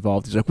he's not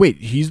involved. He's like, "Wait,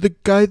 he's the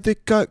guy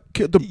that got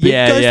killed. The big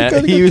guy's the guy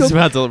that He got was killed."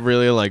 about to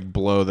really like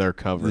blow their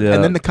cover. Yeah.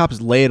 And then the cops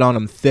lay it on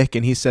him thick,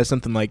 and he says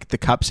something like, the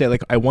cops say,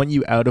 like, "I want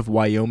you out of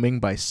Wyoming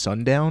by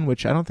sundown,"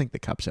 which I don't think the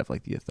cops have,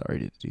 like, the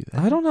authority to do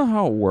that. I don't know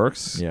how it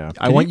works. Yeah.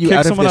 I Can want you you kick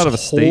out of someone this out of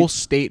a whole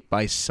state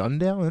by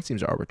sundown? That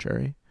seems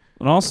arbitrary.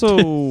 And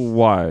also,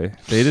 why?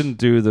 They didn't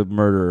do the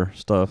murder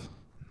stuff.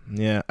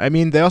 Yeah. I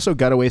mean, they also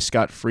got away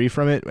scot-free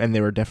from it, and they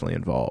were definitely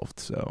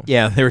involved, so.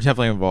 Yeah, they were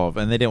definitely involved,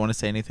 and they didn't want to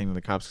say anything to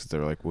the cops because they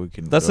were like, "We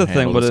can." That's go the thing,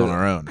 handle but this it- on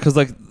our own. Because,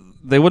 like,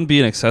 they wouldn't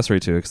be an accessory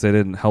to it because they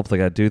didn't help the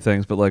guy do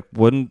things. But, like,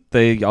 wouldn't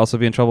they also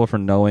be in trouble for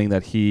knowing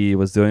that he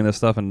was doing this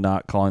stuff and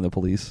not calling the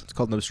police? It's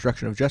called an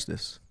obstruction of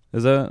justice.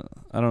 Is that?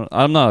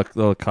 I'm not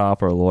a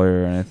cop or a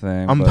lawyer or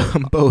anything. I'm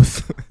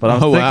both. but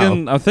I'm Oh, wow.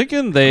 thinking. I'm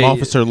thinking they. I'm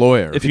officer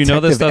lawyer. If you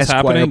know this Detective stuff's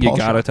Esquire happening, you Paul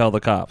gotta Shaw. tell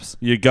the cops.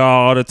 You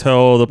gotta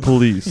tell the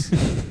police.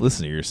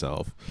 Listen to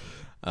yourself.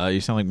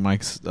 You sound like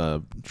Mike's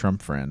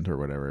Trump friend or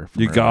whatever.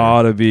 from You earlier.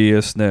 gotta be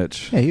a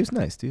snitch. Yeah, he was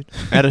nice, dude.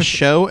 At a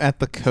show at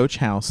the Coach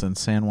House in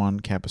San Juan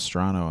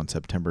Capistrano on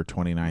September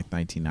 29th,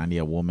 1990,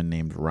 a woman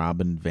named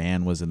Robin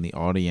Van was in the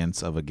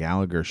audience of a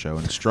Gallagher show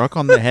and struck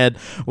on the head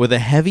with a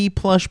heavy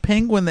plush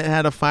penguin that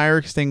had a fire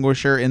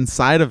extinguisher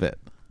inside of it.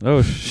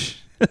 Oh,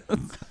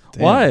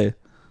 why?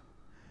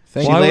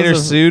 Thank She Why you. later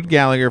was it- sued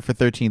Gallagher for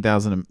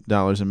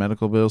 $13,000 in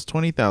medical bills,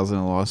 $20,000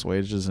 in lost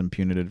wages, and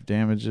punitive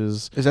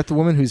damages. Is that the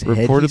woman whose head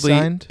he Reportedly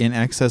signed? in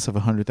excess of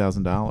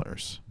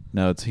 $100,000.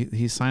 No, it's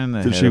he's signing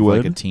the Did head she of like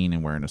a win? teen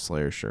and wearing a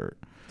Slayer shirt.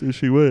 Did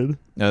she win?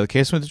 The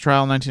case went to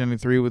trial in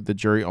 1993 with the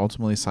jury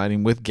ultimately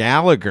siding with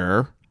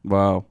Gallagher.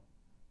 Wow.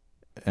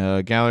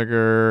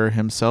 Gallagher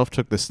himself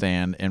took the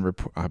stand and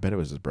I bet it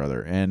was his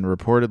brother, and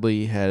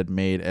reportedly had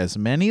made as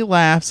many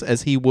laughs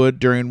as he would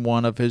during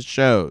one of his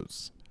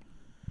shows.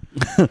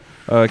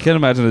 I can't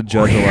imagine a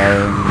judge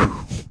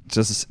allowing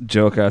just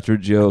joke after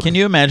joke. Can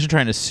you imagine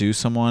trying to sue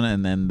someone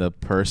and then the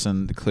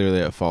person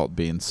clearly at fault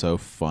being so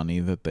funny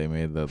that they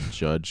made the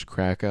judge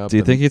crack up? Do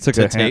you and think he took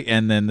to a hand-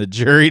 and then the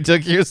jury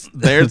took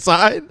their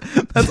side?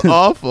 That's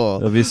awful.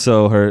 That'd be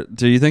so hurt.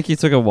 Do you think he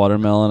took a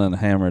watermelon and a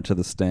hammer to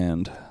the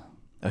stand?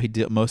 Oh, he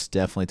most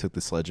definitely took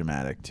the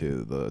Sledge-O-Matic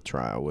to the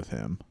trial with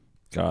him.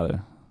 Got it.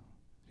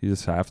 You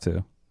just have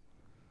to.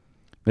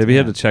 Maybe he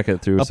had to check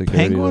it through A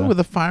security. penguin though. with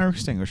a fire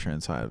extinguisher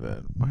inside of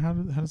it. How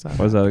does that?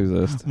 Why does that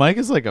exist? Mike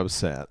is like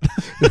upset.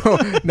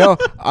 No,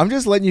 I'm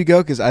just letting you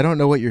go because I don't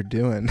know what you're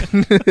doing.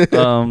 But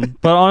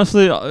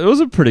honestly, it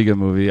was a pretty good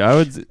movie.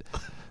 I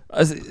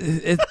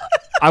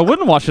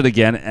wouldn't watch it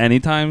again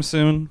anytime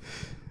soon.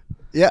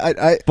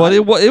 Yeah, But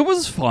it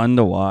was fun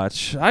to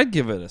watch. I'd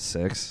give it a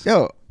 6.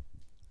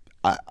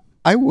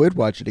 I would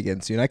watch it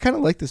again soon. I kind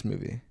of like this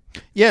movie.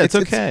 Yeah, it's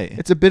okay.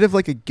 It's a bit of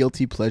like a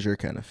guilty pleasure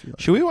kind of feeling.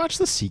 Should we watch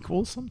the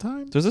sequel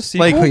sometime? There's a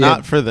sequel. Like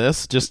not for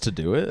this, just to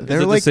do it. Is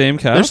They're it like- the same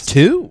There's cast?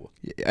 2.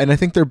 And I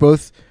think they're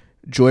both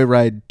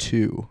Joyride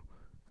 2.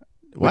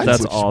 What?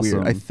 That's which is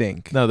weird, awesome. I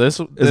think. No, this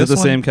it the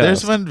same There's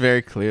cast? one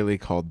very clearly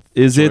called.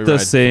 Is it the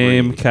Joyride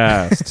same 3.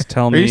 cast?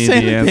 Tell Are me you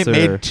saying the that answer.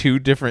 they made 2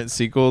 different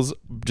sequels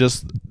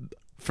just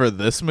for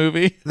this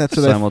movie? That's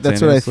what I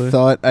Simultaneously?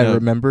 thought I Yeah.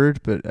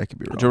 remembered, but I could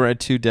be wrong. Joyride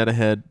 2 Dead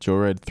Ahead,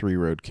 Joyride 3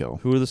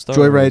 Roadkill. Who are the stars?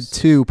 Joyride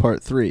 2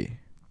 Part 3.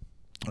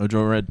 Oh,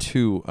 Joyride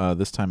 2,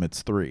 this time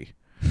it's 3.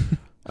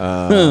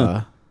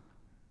 Uh,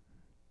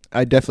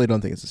 I definitely don't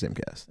think it's the same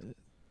cast.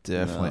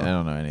 definitely. No. I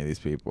don't know any of these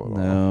people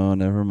at all. No,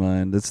 never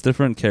mind. It's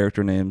different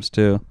character names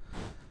too.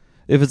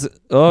 If it's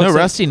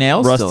Rusty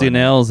Nail's still Rusty in it.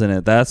 Nail's in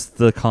it. That's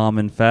the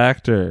common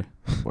factor.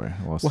 Boy,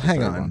 I lost Well, the hang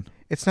third on. one.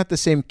 It's not the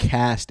same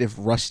cast if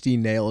Rusty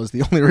Nail is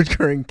the only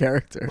recurring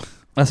character.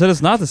 I said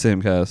it's not the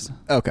same cast.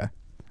 Okay.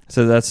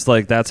 So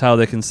that's how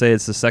they can say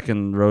it's the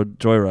second Road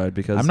Joyride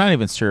because I'm not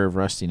even sure if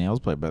Rusty Nail's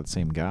played by the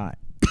same guy.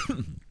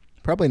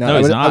 Probably not. No,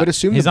 he's not. I would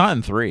assume he's not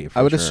in 3.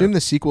 I would sure. assume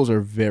the sequels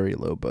are very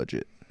low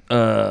budget.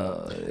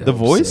 The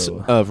voice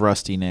of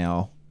Rusty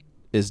Nail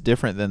is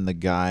different than the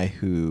guy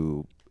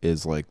who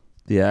is like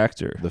the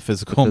actor. the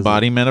physical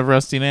embodiment of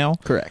Rusty Nail.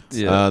 Correct.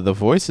 Yeah. The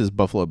voice is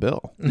Buffalo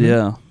Bill.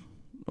 Yeah.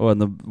 Oh,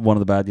 and one of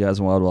the bad guys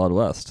in Wild Wild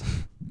West.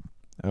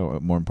 Oh,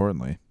 more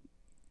importantly.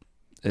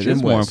 It Jim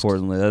is more West.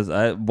 importantly.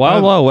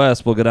 Wild Wild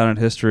West will go down in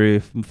history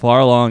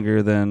far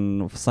longer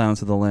than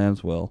Silence of the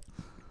Lambs will.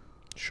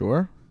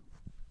 Sure.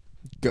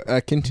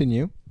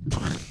 Continue.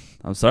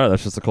 I'm sorry,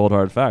 that's just a cold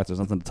hard fact. There's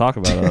nothing to talk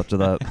about after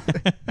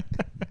that.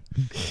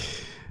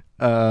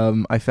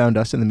 I found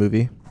us in the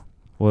movie.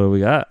 What do we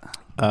got?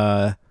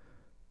 I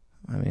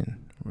mean,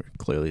 we're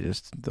clearly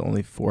just the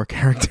only 4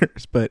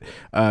 characters, but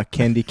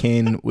Candy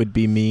Cane would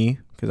be me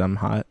because I'm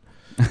hot.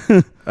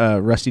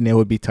 Rusty Nail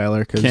would be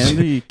Tyler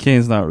Candy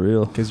Cane's not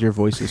real. because your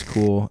voice is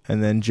cool.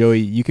 And then Joey,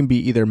 you can be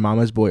either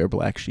Mama's Boy or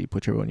Black Sheep,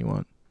 whichever one you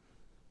want.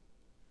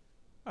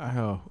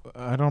 Oh,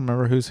 I don't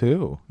remember who's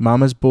who.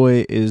 Mama's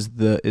Boy is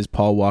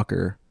Paul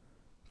Walker.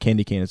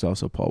 Candy Cane is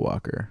also Paul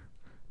Walker.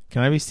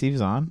 Can I be Steve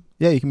Zahn?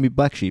 Yeah, you can be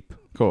Black Sheep.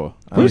 Cool.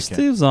 Who's Okay.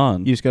 Steve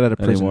Zahn You just got out of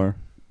prison. anymore?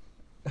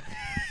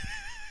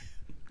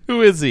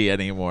 Who is he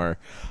anymore?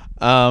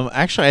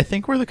 Actually, I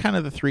think we're the kind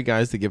of the 3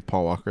 guys that give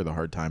Paul Walker the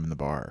hard time in the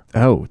bar.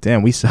 Oh,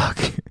 damn, we suck.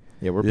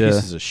 Yeah, we're Yeah.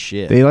 pieces of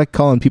shit. They like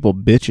calling people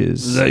bitches.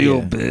 Is that your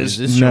Yeah. bitch? Is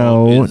this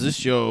No. your? Is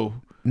this your?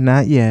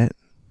 Not yet.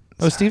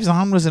 Oh, Steve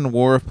Zahn was in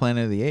War of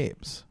Planet of the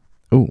Apes.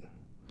 Oh.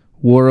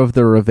 War of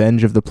the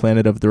Revenge of the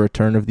Planet of the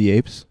Return of the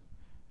Apes.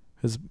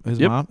 His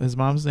Yep.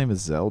 mom's name is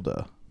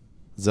Zelda.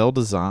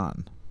 Zelda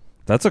Zahn.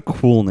 That's a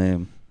cool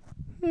name.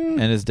 And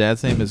his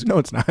dad's name is No,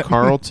 it's not.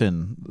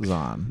 Carlton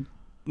Zahn.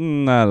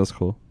 Nah, that's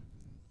cool.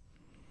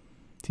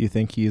 Do you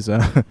think he's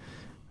on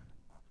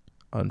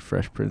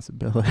Fresh Prince of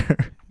Bel-Air?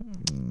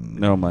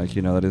 No, Mike,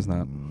 you know that is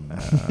not.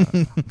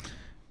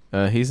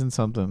 He's in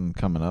something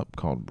coming up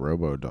called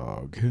Robo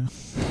Dog.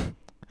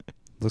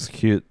 Looks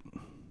cute.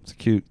 It's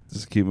cute.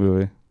 It's a cute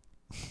movie.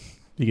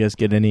 You guys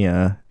get any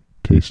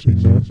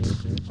tasting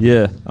notes?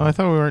 Yeah. Oh, I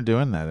thought we weren't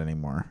doing that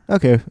anymore.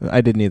 Okay,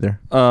 I didn't either.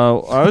 I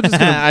was just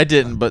gonna, I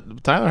didn't,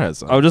 but Tyler has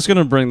some. I was just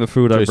gonna bring the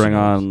food I Jason bring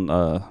knows.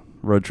 on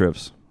road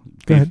trips.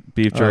 Go ahead.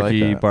 beef I like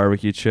jerky, that.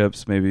 barbecue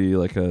chips, maybe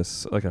like a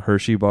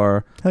Hershey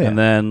bar, Hell yeah. and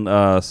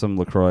then some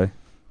LaCroix.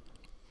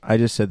 I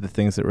just said the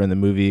things that were in the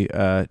movie: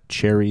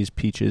 cherries,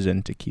 peaches,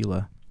 and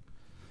tequila.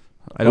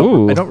 I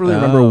don't really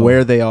remember Oh.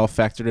 where they all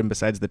factored in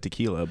besides the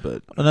tequila,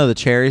 but Oh no, the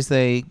cherries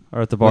they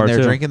Or at the bar when they're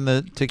too. drinking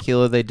the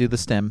tequila they do the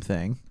stem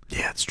thing.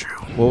 yeah, it's true.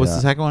 What was Yeah.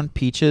 the second one?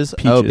 Peaches.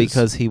 Oh, Peaches.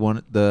 because he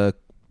wanted the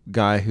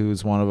guy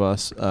who's one of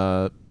us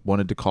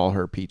wanted to call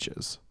her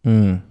Peaches.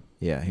 Mm.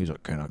 Yeah, he was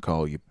like, "Can I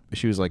call you?"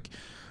 She was like,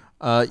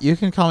 "You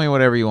can call me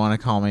whatever you want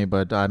to call me,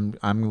 but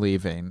I'm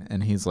leaving."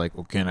 And he's like,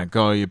 "Well, can I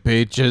call you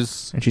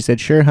Peaches?" And she said,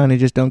 "Sure, honey,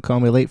 just don't call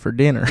me late for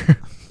dinner."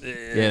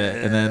 Yeah,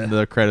 and then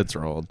the credits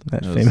rolled.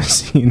 That It was- famous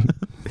scene.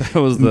 That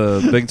was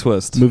the big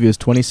twist. The movie was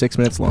 26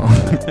 minutes long.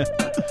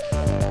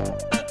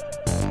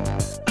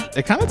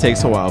 It kind of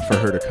takes a while for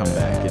her to come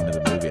back into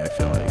the movie. I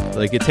feel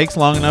like it takes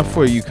long enough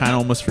where you kind of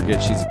almost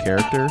forget she's a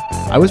character.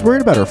 I was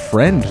worried about her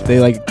friend. They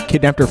like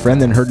kidnapped her friend,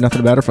 then heard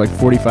nothing about her for like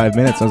 45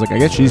 minutes. I was like, I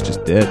guess she's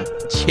just dead.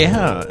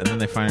 Yeah, and then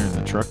they find her in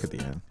the truck at the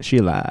end. Is she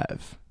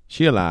alive?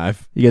 She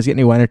alive? You guys get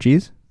any wine or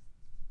cheese?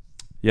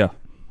 Yeah.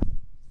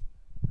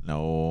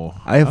 No,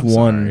 I have I'm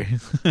one.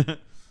 sorry.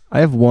 I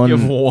have one, You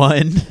have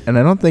one. and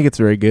I don't think it's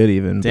very good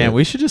even. Damn, but-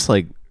 we should just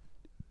like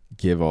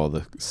give all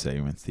the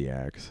segments the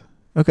axe.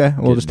 Okay,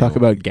 we'll Get just talk no-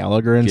 about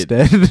Gallagher get-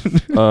 instead.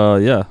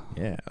 Yeah.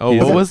 Yeah. Oh,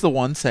 He's what a- was the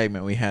one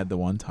segment we had the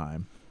one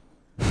time?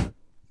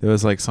 There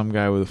was like some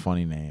guy with a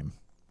funny name.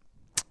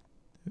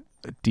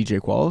 DJ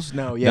Qualls?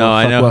 No, yeah. no,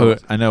 I fuck know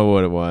Wells. I know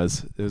what it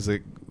was. It was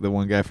like the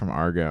one guy from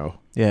Argo.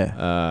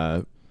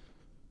 Yeah.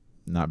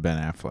 Not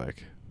Ben Affleck.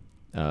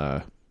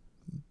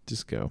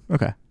 Just go.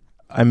 Okay.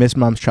 I miss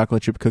Mom's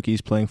chocolate chip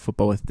cookies playing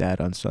football with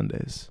Dad on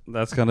Sundays.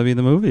 That's gonna be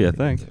the movie, I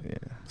think.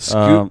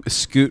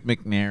 Scoot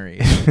McNairy.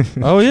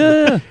 Oh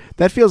yeah,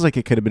 That feels like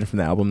it could have been from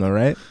the album, though,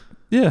 right?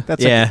 yeah.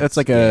 That's yeah, like, that's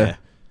like a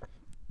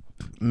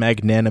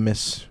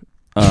magnanimous.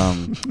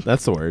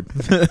 that's the word.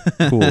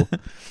 Cool.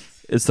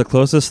 It's the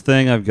closest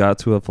thing I've got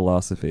to a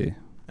philosophy.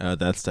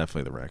 That's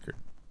definitely the record.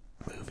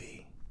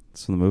 movie.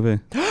 It's from the movie.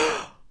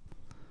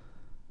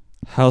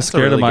 How That's a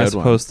scared really am I good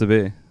one. supposed to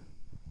be?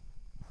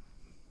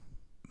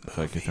 I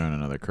feel like you're throwing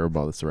another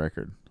curveball. That's the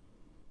record.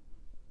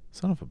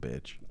 Son of a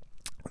bitch.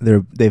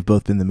 They've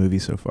both been the movie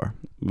so far.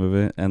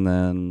 Movie, and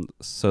then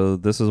so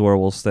this is where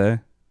we'll stay.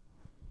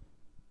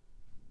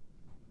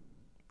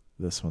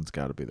 This one's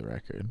got to be the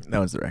record. That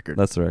was the record.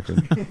 That's the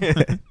record.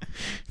 If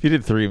you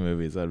did 3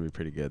 movies, that'd be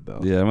pretty good,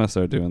 though. Yeah, I'm gonna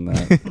start doing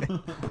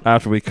that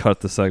after we cut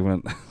the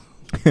segment.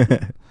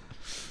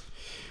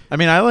 I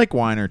mean, I like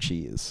wine or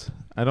cheese.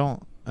 I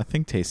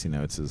think Tasty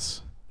Notes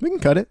is We can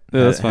cut it.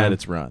 Yeah, that's had fine.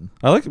 its run.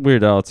 I like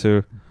Weird Al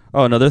too.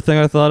 Oh, another thing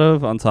I thought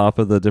of on top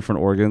of the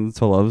different organs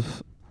to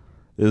love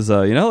is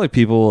you know, like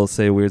people will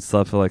say weird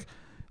stuff like,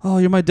 "Oh,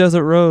 you're my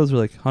desert rose," or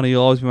like, "Honey,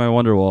 you'll always be my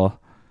Wonderwall."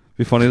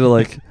 Be funny to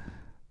like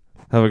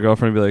have a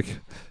girlfriend be like,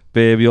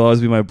 "Babe, you'll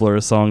always be my Blur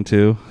song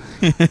too."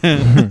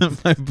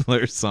 My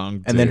Blur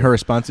song, And then too. her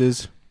response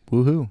is,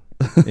 "Woohoo!"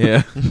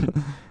 Yeah.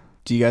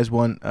 Do you guys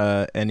want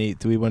any?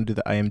 Do we want to do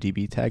the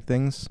IMDb tag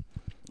things?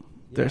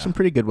 There's Yeah. some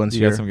pretty good ones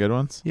You here. got some good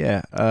ones?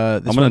 Yeah. This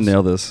I'm gonna one's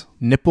nail this.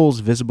 nipples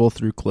visible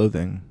through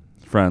clothing.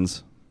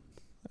 Friends.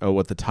 Oh,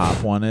 what the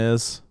top one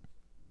is?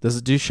 Does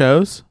it do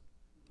shows?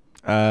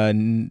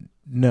 No,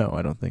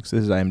 I don't think so.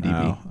 This is IMDb.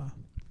 Oh.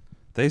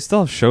 They still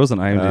have shows on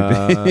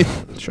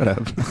IMDb. Shut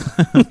up.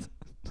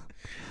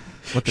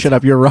 Shut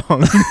up. You're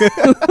wrong.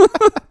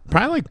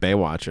 Probably like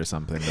Baywatch or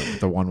something.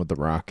 The one with the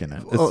rock in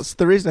it. Well, it's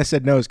the reason I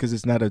said no is because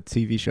it's not a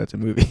TV show. It's a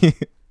movie.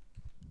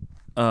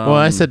 Well,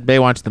 I said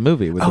Baywatch the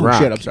movie with the oh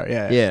rock. shit! I'm sorry.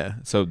 Yeah. Yeah,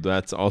 so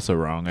that's also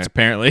wrong,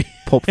 apparently.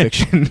 Pulp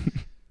Fiction.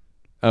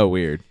 Oh,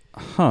 weird.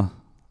 Huh.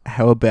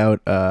 How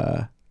about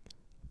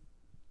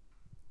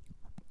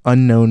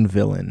unknown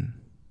villain?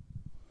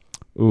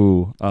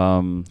 Ooh.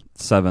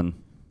 7.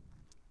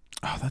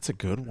 Oh, that's a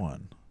good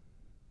one.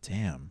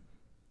 Damn.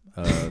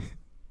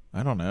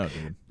 I don't know,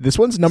 dude. This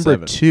one's number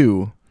 7.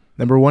 2.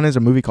 Number 1 is a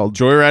movie called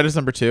Joyride is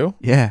number 2?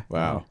 Yeah.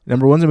 Wow.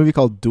 Number 1's a movie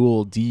called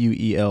Duel,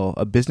 Duel.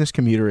 A business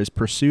commuter is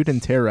pursued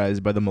and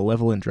terrorized by the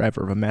malevolent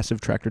driver of a massive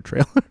tractor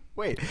trailer.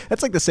 Wait,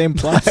 that's like the same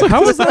plot.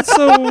 How is that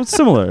so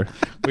similar?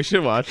 We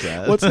should watch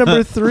that. What's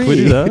number 3? We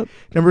do that?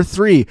 Number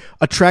 3,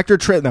 a tractor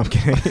trailer. No, I'm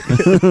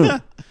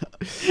kidding.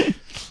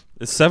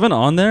 Is 7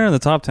 on there in the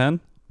top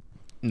 10?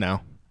 No.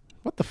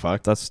 What the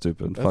fuck? That's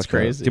stupid. That's Fuck that.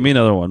 crazy. Give me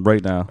another one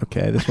right now.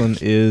 Okay, this one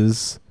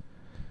is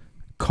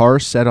car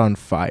set on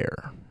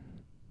fire.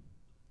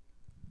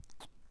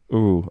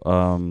 Ooh.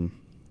 Fuck,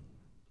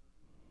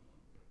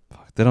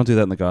 they don't do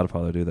that in The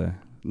Godfather, do they?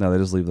 No, they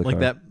just leave the Like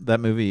car. that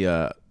movie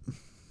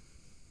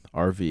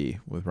RV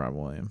with Rob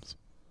Williams.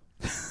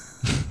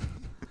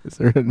 Is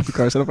there a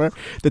car set on fire?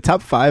 The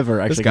top 5 are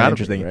actually kind of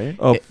interesting. right?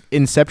 Oh,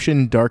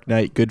 Inception, Dark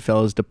Knight,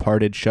 Goodfellas,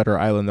 Departed, Shutter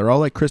Island. They're all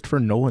like Christopher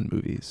Nolan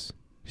movies.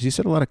 Has he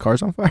set a lot of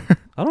cars on fire?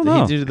 I don't Did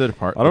know. he do the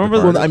Depart? I don't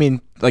remember Well, the- I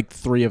mean, like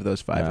 3 of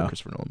those 5 Yeah. are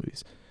Christopher Nolan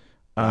movies.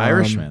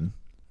 Irishman.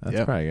 That's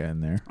yep. probably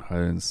in there. I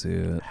didn't see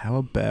it. How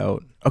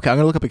about... Okay, I'm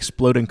going to look up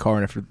Exploding Car,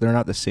 and if they're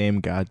not the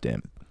same,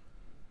 goddamn.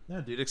 No,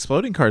 dude,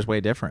 Exploding Car is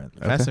way different.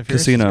 Fast and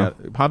Furious. Casino.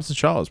 Hobbs and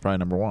Shaw is probably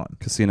number one.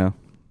 Casino.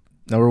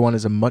 Number one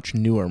is a much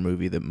newer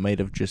movie that might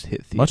have just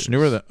hit theaters. Much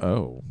newer than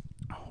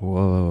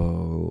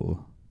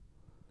Whoa.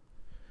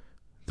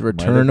 The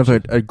Return of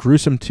a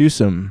Gruesome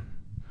Twosome.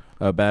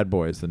 Bad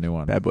Boys, the new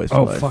one. Bad Boys for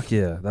Oh, Life. fuck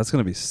yeah. That's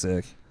going to be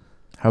sick.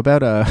 How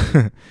about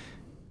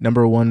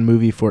number one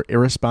movie for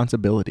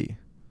Irresponsibility?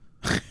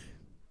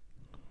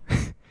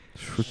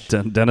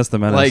 Dennis the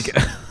Menace. like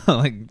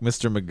like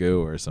Mr.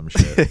 Magoo or some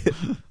shit.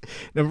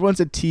 Number one's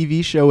a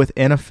TV show with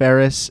Anna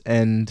Faris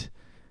and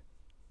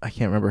I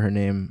can't remember her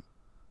name.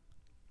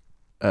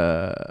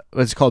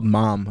 It's called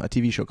Mom. A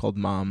TV show called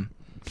Mom.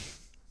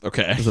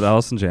 Okay. Is it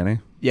Allison Janney?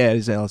 Yeah, it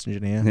is Allison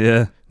Janney. Yeah.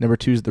 Yeah. Number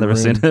two is The Never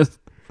Room. seen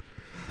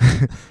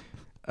it.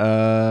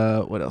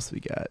 What else we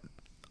got?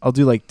 I'll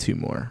do like two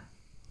more.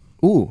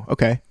 Ooh,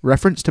 okay.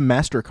 Reference to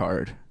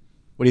MasterCard.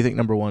 What do you think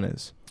number one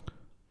is?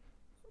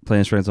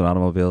 Planes, Trains, and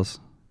Automobiles.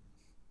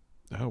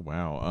 Oh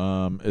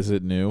wow. Is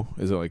it new?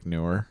 Is it like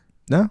newer?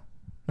 No,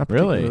 not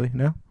Really? particularly.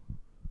 No,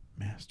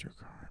 MasterCard.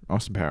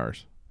 Austin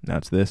Powers. no,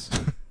 it's this.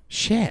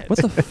 Shit. What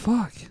the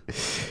fuck?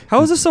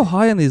 How is this so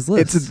high on these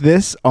lists? It's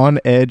this, On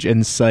Edge,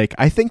 and Psych.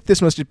 I think this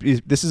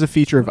this is a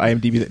feature of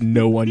IMDb that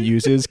no one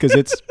uses because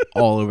it's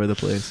all over the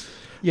place.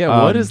 Yeah.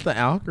 What Um, is the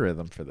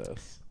algorithm for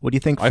this? What do you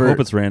think? I hope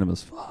it's random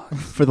as fuck.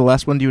 for the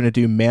last one. Do you want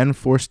to do Man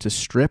Forced to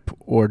Strip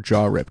or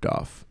Jaw Ripped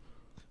Off?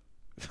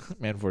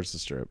 Man Forced to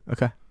Strip.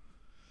 Okay,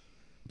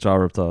 Jaw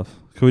ripped off.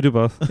 Can we do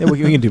both? yeah, we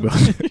can do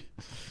both.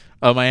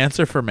 My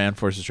answer for Man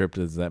Forced to Strip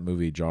is that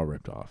movie Jaw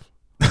Ripped Off.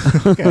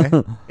 Okay,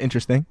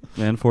 interesting.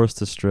 Man Forced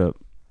to Strip.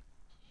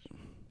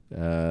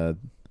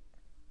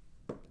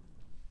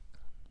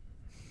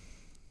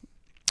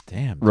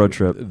 Damn. Road dude.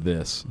 Trip.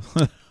 This.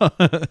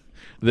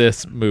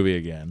 This movie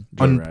again.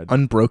 Joyride.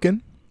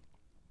 Unbroken.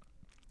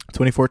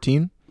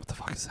 2014. What the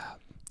fuck is that?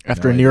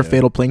 After No a near idea.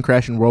 fatal plane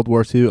crash in World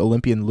War II,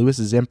 Olympian Louis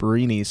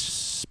Zamperini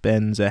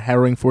spends a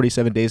harrowing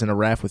 47 days in a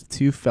raft with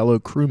two fellow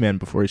crewmen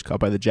before he's caught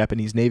by the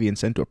Japanese Navy and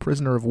sent to a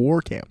prisoner of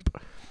war camp.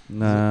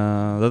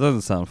 No, that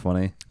doesn't sound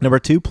funny. Number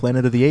two,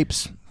 Planet of the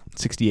Apes.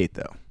 68,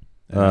 though.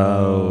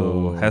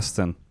 Oh,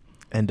 Heston.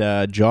 And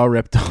Jaw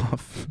Ripped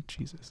Off.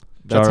 Jesus.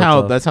 That's Jaw how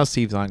Ripped Off. that's how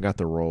Steve Zahn got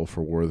the role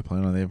for War of the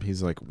Planet of the Apes.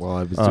 He's like, well,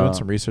 I was doing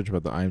some research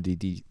about the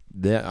IMDb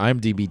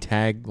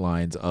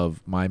taglines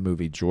of my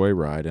movie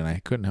Joyride, and I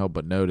couldn't help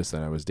but notice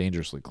that I was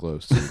dangerously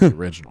close to the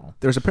original.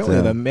 There's apparently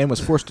Damn. the man was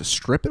forced to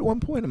strip at one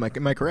point. Am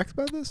I correct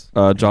about this?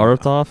 Jaw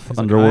ripped off. He's like,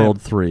 Underworld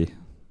 3.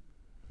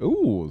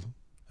 Ooh,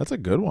 that's a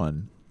good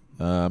one.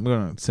 I'm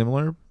going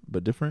similar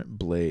but different.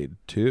 Blade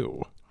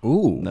 2.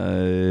 Ooh.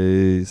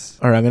 Nice.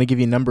 All right, I'm going to give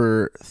you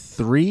number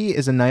three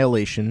is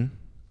Annihilation.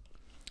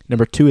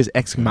 Number two is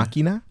Ex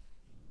Machina.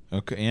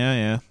 Okay,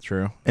 yeah,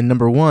 true. And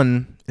number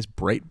one is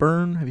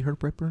Brightburn. Have you heard of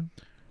Brightburn?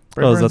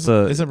 Oh, that's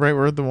Isn't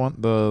Brightburn the one?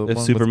 The If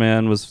one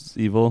Superman was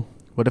evil.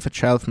 What if a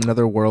child from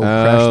another world Oh.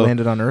 crash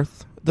landed on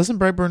Earth? Doesn't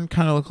Brightburn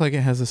kind of look like it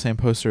has the same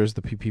poster as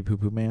the Pee Pee Poo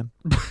Poo Man?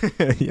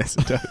 Yes,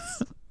 it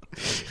does.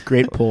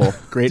 Great pull.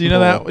 Great. Do you know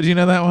pull. that? Do you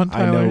know that one?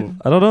 I Tyler? know.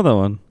 I don't know that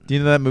one. Do you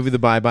know that movie, The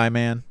Bye Bye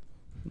Man?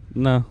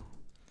 No.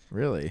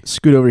 Really?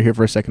 Scoot over here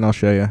for a second. I'll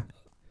show you.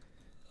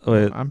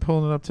 Wait. I'm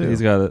pulling it up too.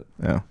 He's got it.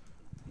 Yeah.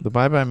 The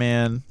Bye Bye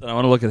Man. I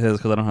want to look at his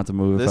because I don't have to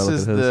move if I This look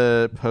is at his.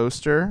 the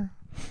poster,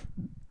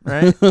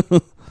 right?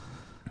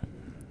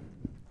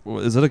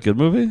 Is it a good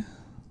movie?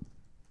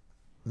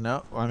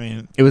 No, I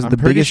mean It was I'm the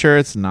pretty biggest- sure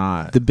it's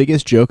not. The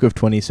biggest joke of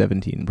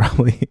 2017,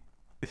 probably.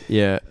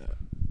 Yeah.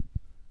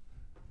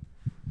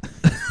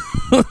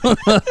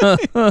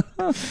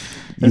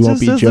 You won't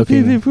be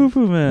joking The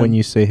poo-poo man. when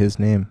you say his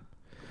name.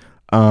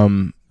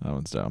 That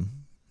one's dumb.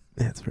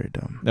 That's very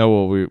dumb. No,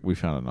 well, we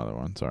found another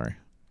one. Sorry.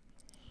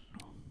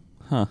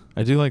 Huh.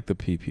 I do like the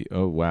PP.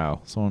 Oh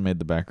wow, someone made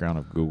the background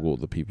of Google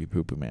the Pee Pee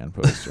Poo Poo Man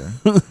poster.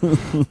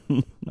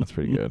 That's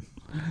pretty good.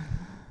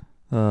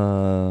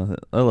 I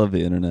love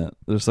the internet.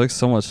 There's like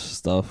so much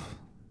stuff.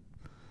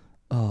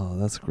 Oh,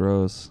 that's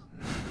gross.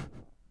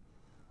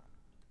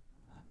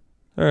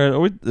 All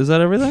right, is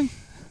that everything?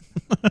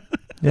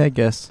 Yeah, I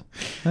guess.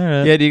 All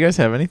right. Yeah. Do you guys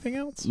have anything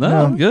else? No,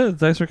 No. I'm good.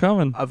 Thanks for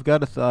coming. I've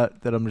got a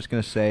thought that I'm just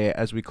going to say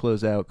as we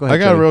close out. Go ahead.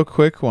 I got a Joey. real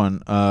quick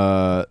one.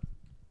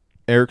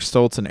 Eric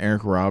Stoltz and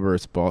Eric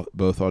Roberts both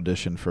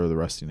auditioned for the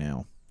Rusty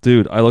Nail.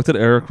 Dude, I looked at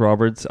Eric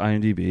Roberts'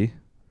 IMDb.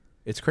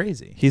 It's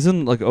crazy. He's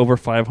in like over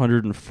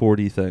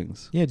 540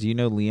 things. Yeah. Do you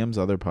know Liam's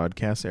other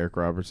podcast? Eric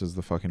Roberts is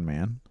the fucking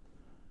man.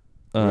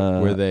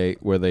 Where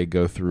they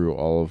go through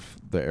all of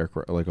the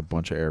like a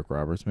bunch of Eric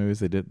Roberts movies.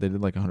 They did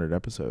like 100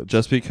 episodes.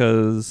 Just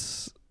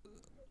because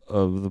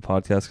of the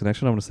podcast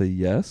connection, I'm going to say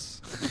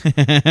yes.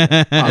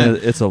 And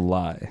it's a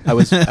lie. I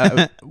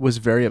was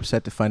very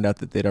upset to find out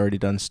that they'd already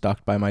done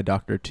Stalked by My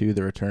Doctor 2,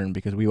 The Return,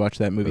 because we watched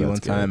that movie That's one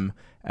good. time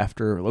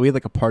after we had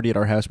like a party at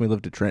our house when we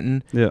lived at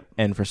Trenton, Yeah.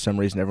 and for some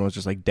reason everyone was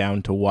just like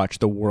down to watch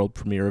the world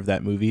premiere of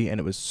that movie, and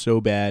it was so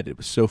bad. It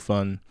was so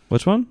fun.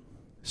 Which one?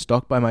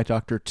 Stalked by My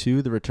Doctor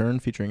 2, The Return,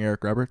 featuring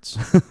Eric Roberts.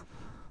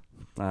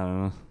 I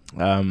don't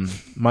know.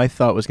 My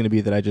thought was going to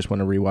be that I just want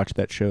to rewatch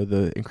that show,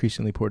 The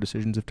Increasingly Poor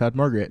Decisions of Todd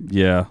Margaret.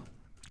 Yeah.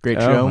 Great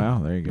Oh, show. wow,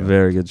 there you go.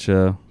 Very good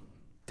show.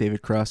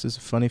 David Cross is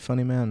a funny,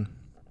 funny man.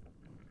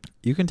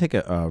 You can take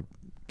a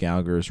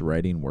Gallagher's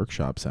writing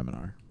workshop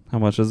seminar. How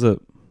much is it?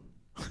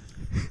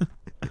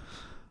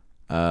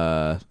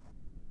 Well,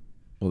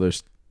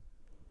 there's.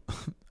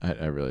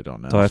 I really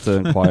don't know. Do I have to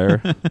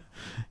inquire?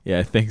 Yeah,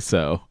 I think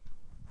so.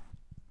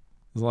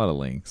 There's a lot of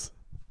links.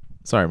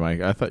 Sorry, Mike.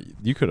 I thought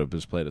you could have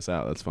just played us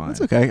out. That's fine.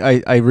 That's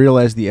okay. I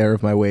realized the error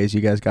of my ways.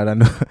 You guys got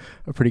on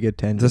a pretty good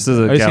tangent. This is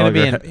a Oh, he's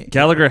gonna be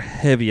Gallagher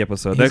heavy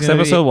episode. He's Next gonna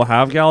episode be- we'll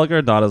have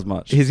Gallagher, not as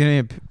much. He's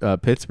gonna be in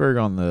Pittsburgh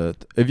on the.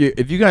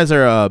 If you guys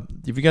are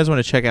if you guys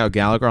want to check out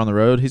Gallagher on the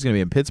road, he's gonna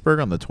be in Pittsburgh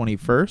on the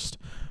 21st,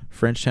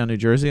 Frenchtown, New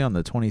Jersey on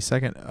the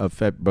 22nd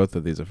of both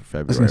of these are for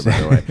February,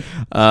 by the way.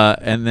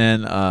 And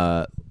then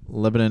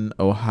Lebanon,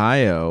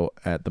 Ohio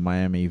at the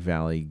Miami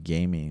Valley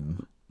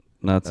Gaming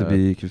Not to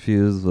be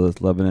confused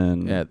with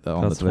Lebanon on the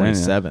Pennsylvania.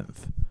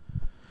 27th.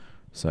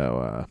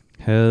 So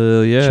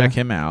Hell yeah. check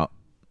him out.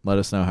 Let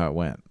us know how it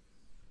went.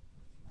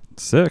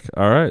 Sick.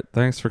 All right.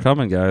 Thanks for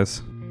coming,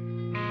 guys.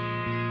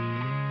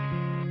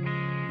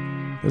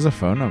 There's a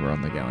phone number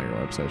on the Gallagher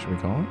website. Should we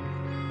call it?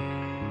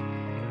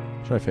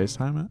 Should I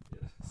FaceTime it?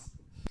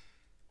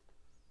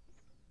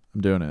 I'm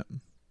doing it.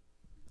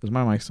 Is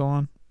my mic still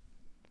on?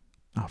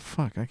 Oh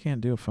fuck! I can't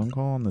do a phone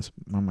call on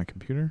my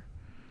computer.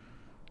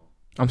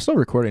 I'm still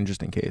recording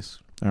just in case.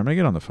 I'm gonna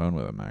get on the phone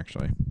with him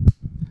actually.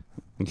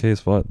 In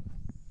case what?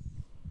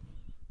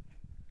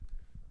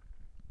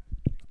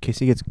 In case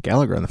he gets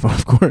Gallagher on the phone,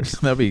 of course.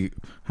 That'd be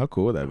how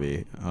cool would that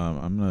be?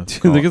 I'm gonna. Do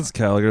you think it's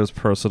Gallagher's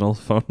personal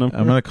phone number?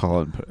 I'm gonna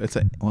call it. It's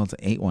an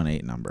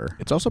 818 number.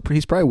 It's also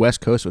he's probably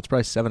West Coast, so it's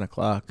probably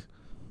 7:00.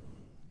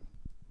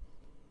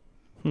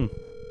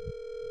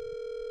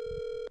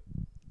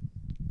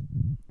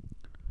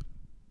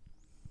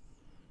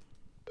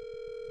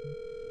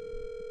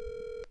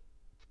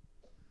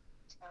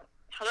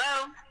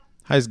 Hello?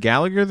 Hi, is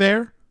Gallagher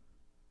there?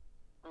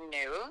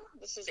 No,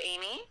 this is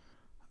Amy.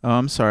 Oh,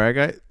 I'm sorry. I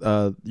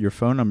got your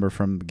phone number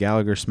from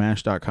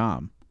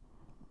GallagherSmash.com.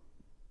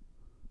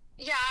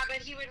 Yeah, but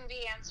he wouldn't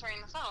be answering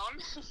the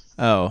phone.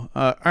 Oh,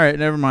 all right.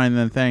 Never mind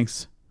then.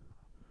 Thanks.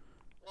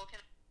 Well,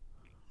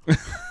 can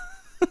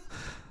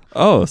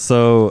Oh,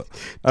 so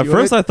at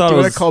first I thought do it you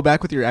was want to call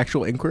back with your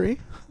actual inquiry?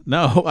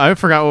 No, I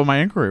forgot what my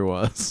inquiry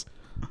was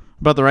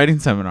about the writing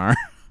seminar.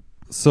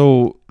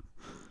 so.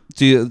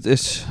 Do you?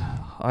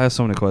 I have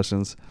so many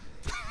questions.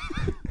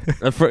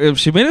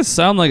 She made it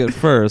sound like at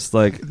first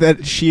like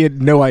That she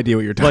had no idea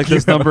what you're talking like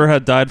this about. number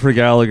had died for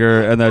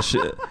Gallagher, and that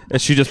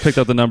she just picked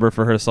up the number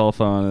for her cell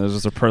phone. And it was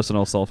just a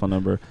personal cell phone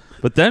number.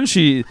 But then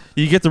you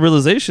get the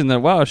realization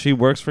that wow, she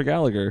works for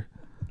Gallagher.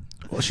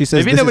 Well, she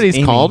says Maybe this is nobody's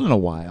Amy. called in a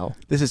while.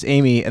 This is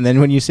Amy, and then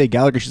when you say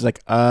Gallagher, she's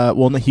like,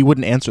 well, no, he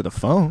wouldn't answer the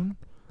phone.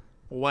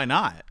 Why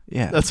not?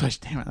 Yeah. That's why.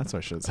 Damn it. That's what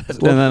I should have said.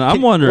 And then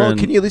I'm wondering. Well,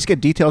 can you at least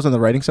get details on the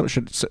writing?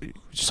 Should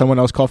someone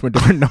else call from a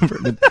different number?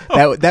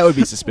 that would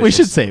be suspicious. We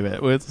should save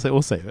it. We'll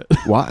save it.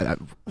 Why?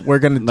 We're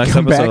gonna next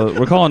come episode. back.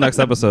 We're calling next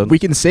episode. We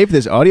can save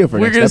this audio for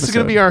next This episode. is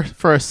gonna be our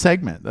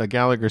segment, the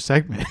Gallagher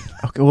segment.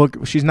 Okay, well,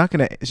 she's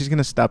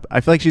gonna stop. I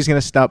feel like she's gonna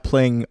stop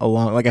playing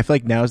along. Like I feel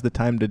like now's the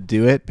time to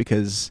do it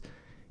because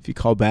if you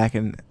call back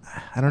and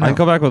I don't know. I can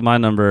call back with my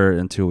number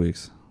in 2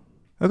 weeks.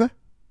 Okay.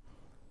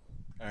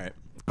 All right.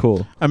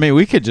 Cool. I mean,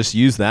 we could just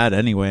use that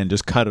anyway and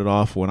just cut it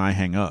off when I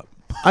hang up.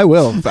 I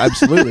will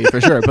absolutely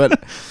for sure.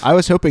 But I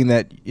was hoping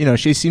that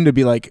she seemed to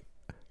be like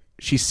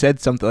she said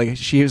something like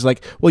she was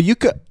like, well, you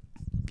could,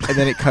 and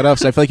then it cut off.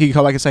 So I feel like you could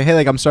call back and say, hey,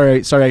 like I'm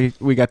sorry,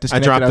 we got I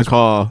disconnected. dropped the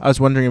call. I was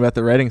wondering about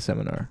the writing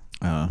seminar,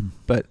 Uh,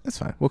 but that's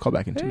fine. We'll call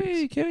back in 2 Hey,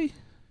 weeks. Kitty.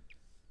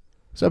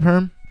 What's up,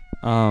 Herm?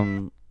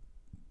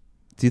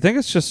 Do you think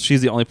it's just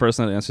she's the only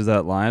person that answers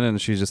that line,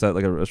 and she's just at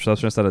like a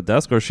receptionist at a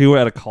desk, or is she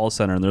at a call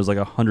center and there's like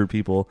 100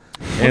 people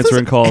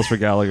answering calls for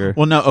Gallagher?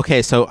 well, no.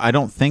 Okay, so I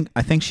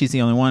think she's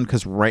the only one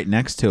because right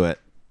next to it,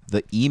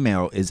 the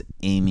email is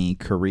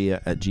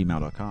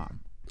amykorea@gmail.com.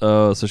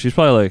 Oh, so she's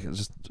probably like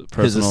just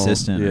personal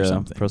assistant or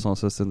something. personal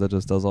assistant that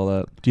just does all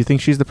that. Do you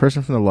think she's the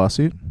person from the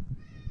lawsuit?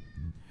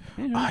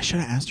 Oh, I should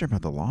have asked her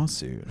about the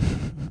lawsuit.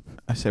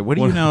 I said, "What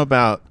do you know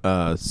about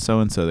so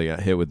and so that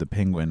got hit with the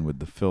penguin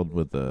filled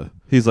with the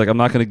He's like, I'm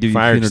not going to give you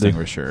fire punitive.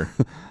 extinguisher?"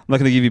 I'm not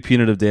going to give you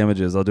punitive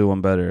damages. I'll do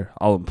one better.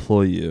 I'll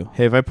employ you.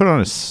 Hey, if I put on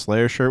a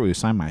Slayer shirt, will you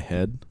sign my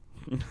head?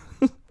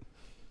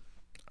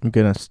 I'm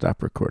gonna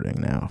stop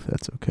recording now if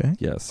that's okay.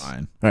 Yes.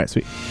 Fine. All right,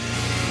 sweet.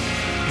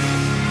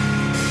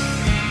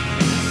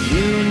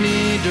 You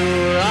need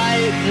to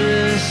write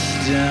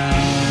this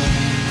down.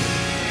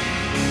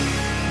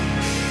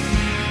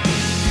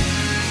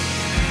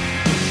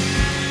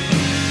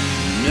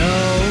 No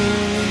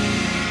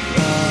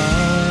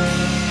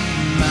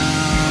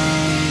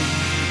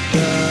amount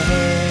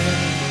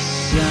of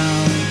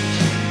sound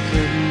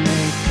could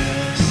make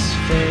us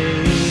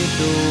fade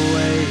the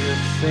way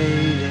you're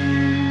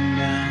fading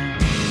now.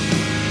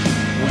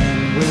 When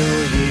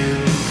will you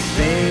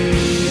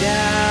fade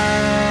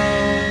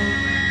out?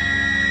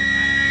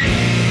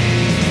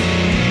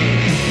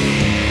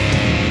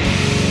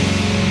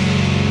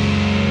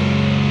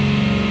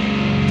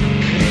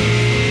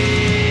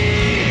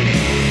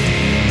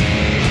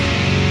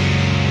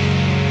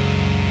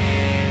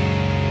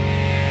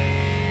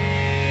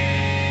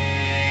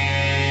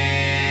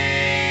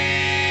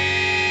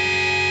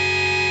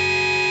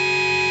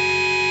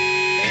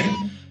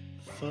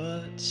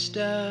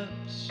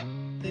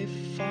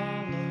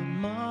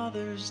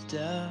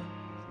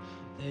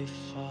 They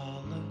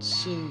followed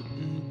suit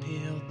and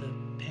peeled the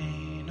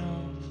paint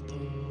off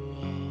the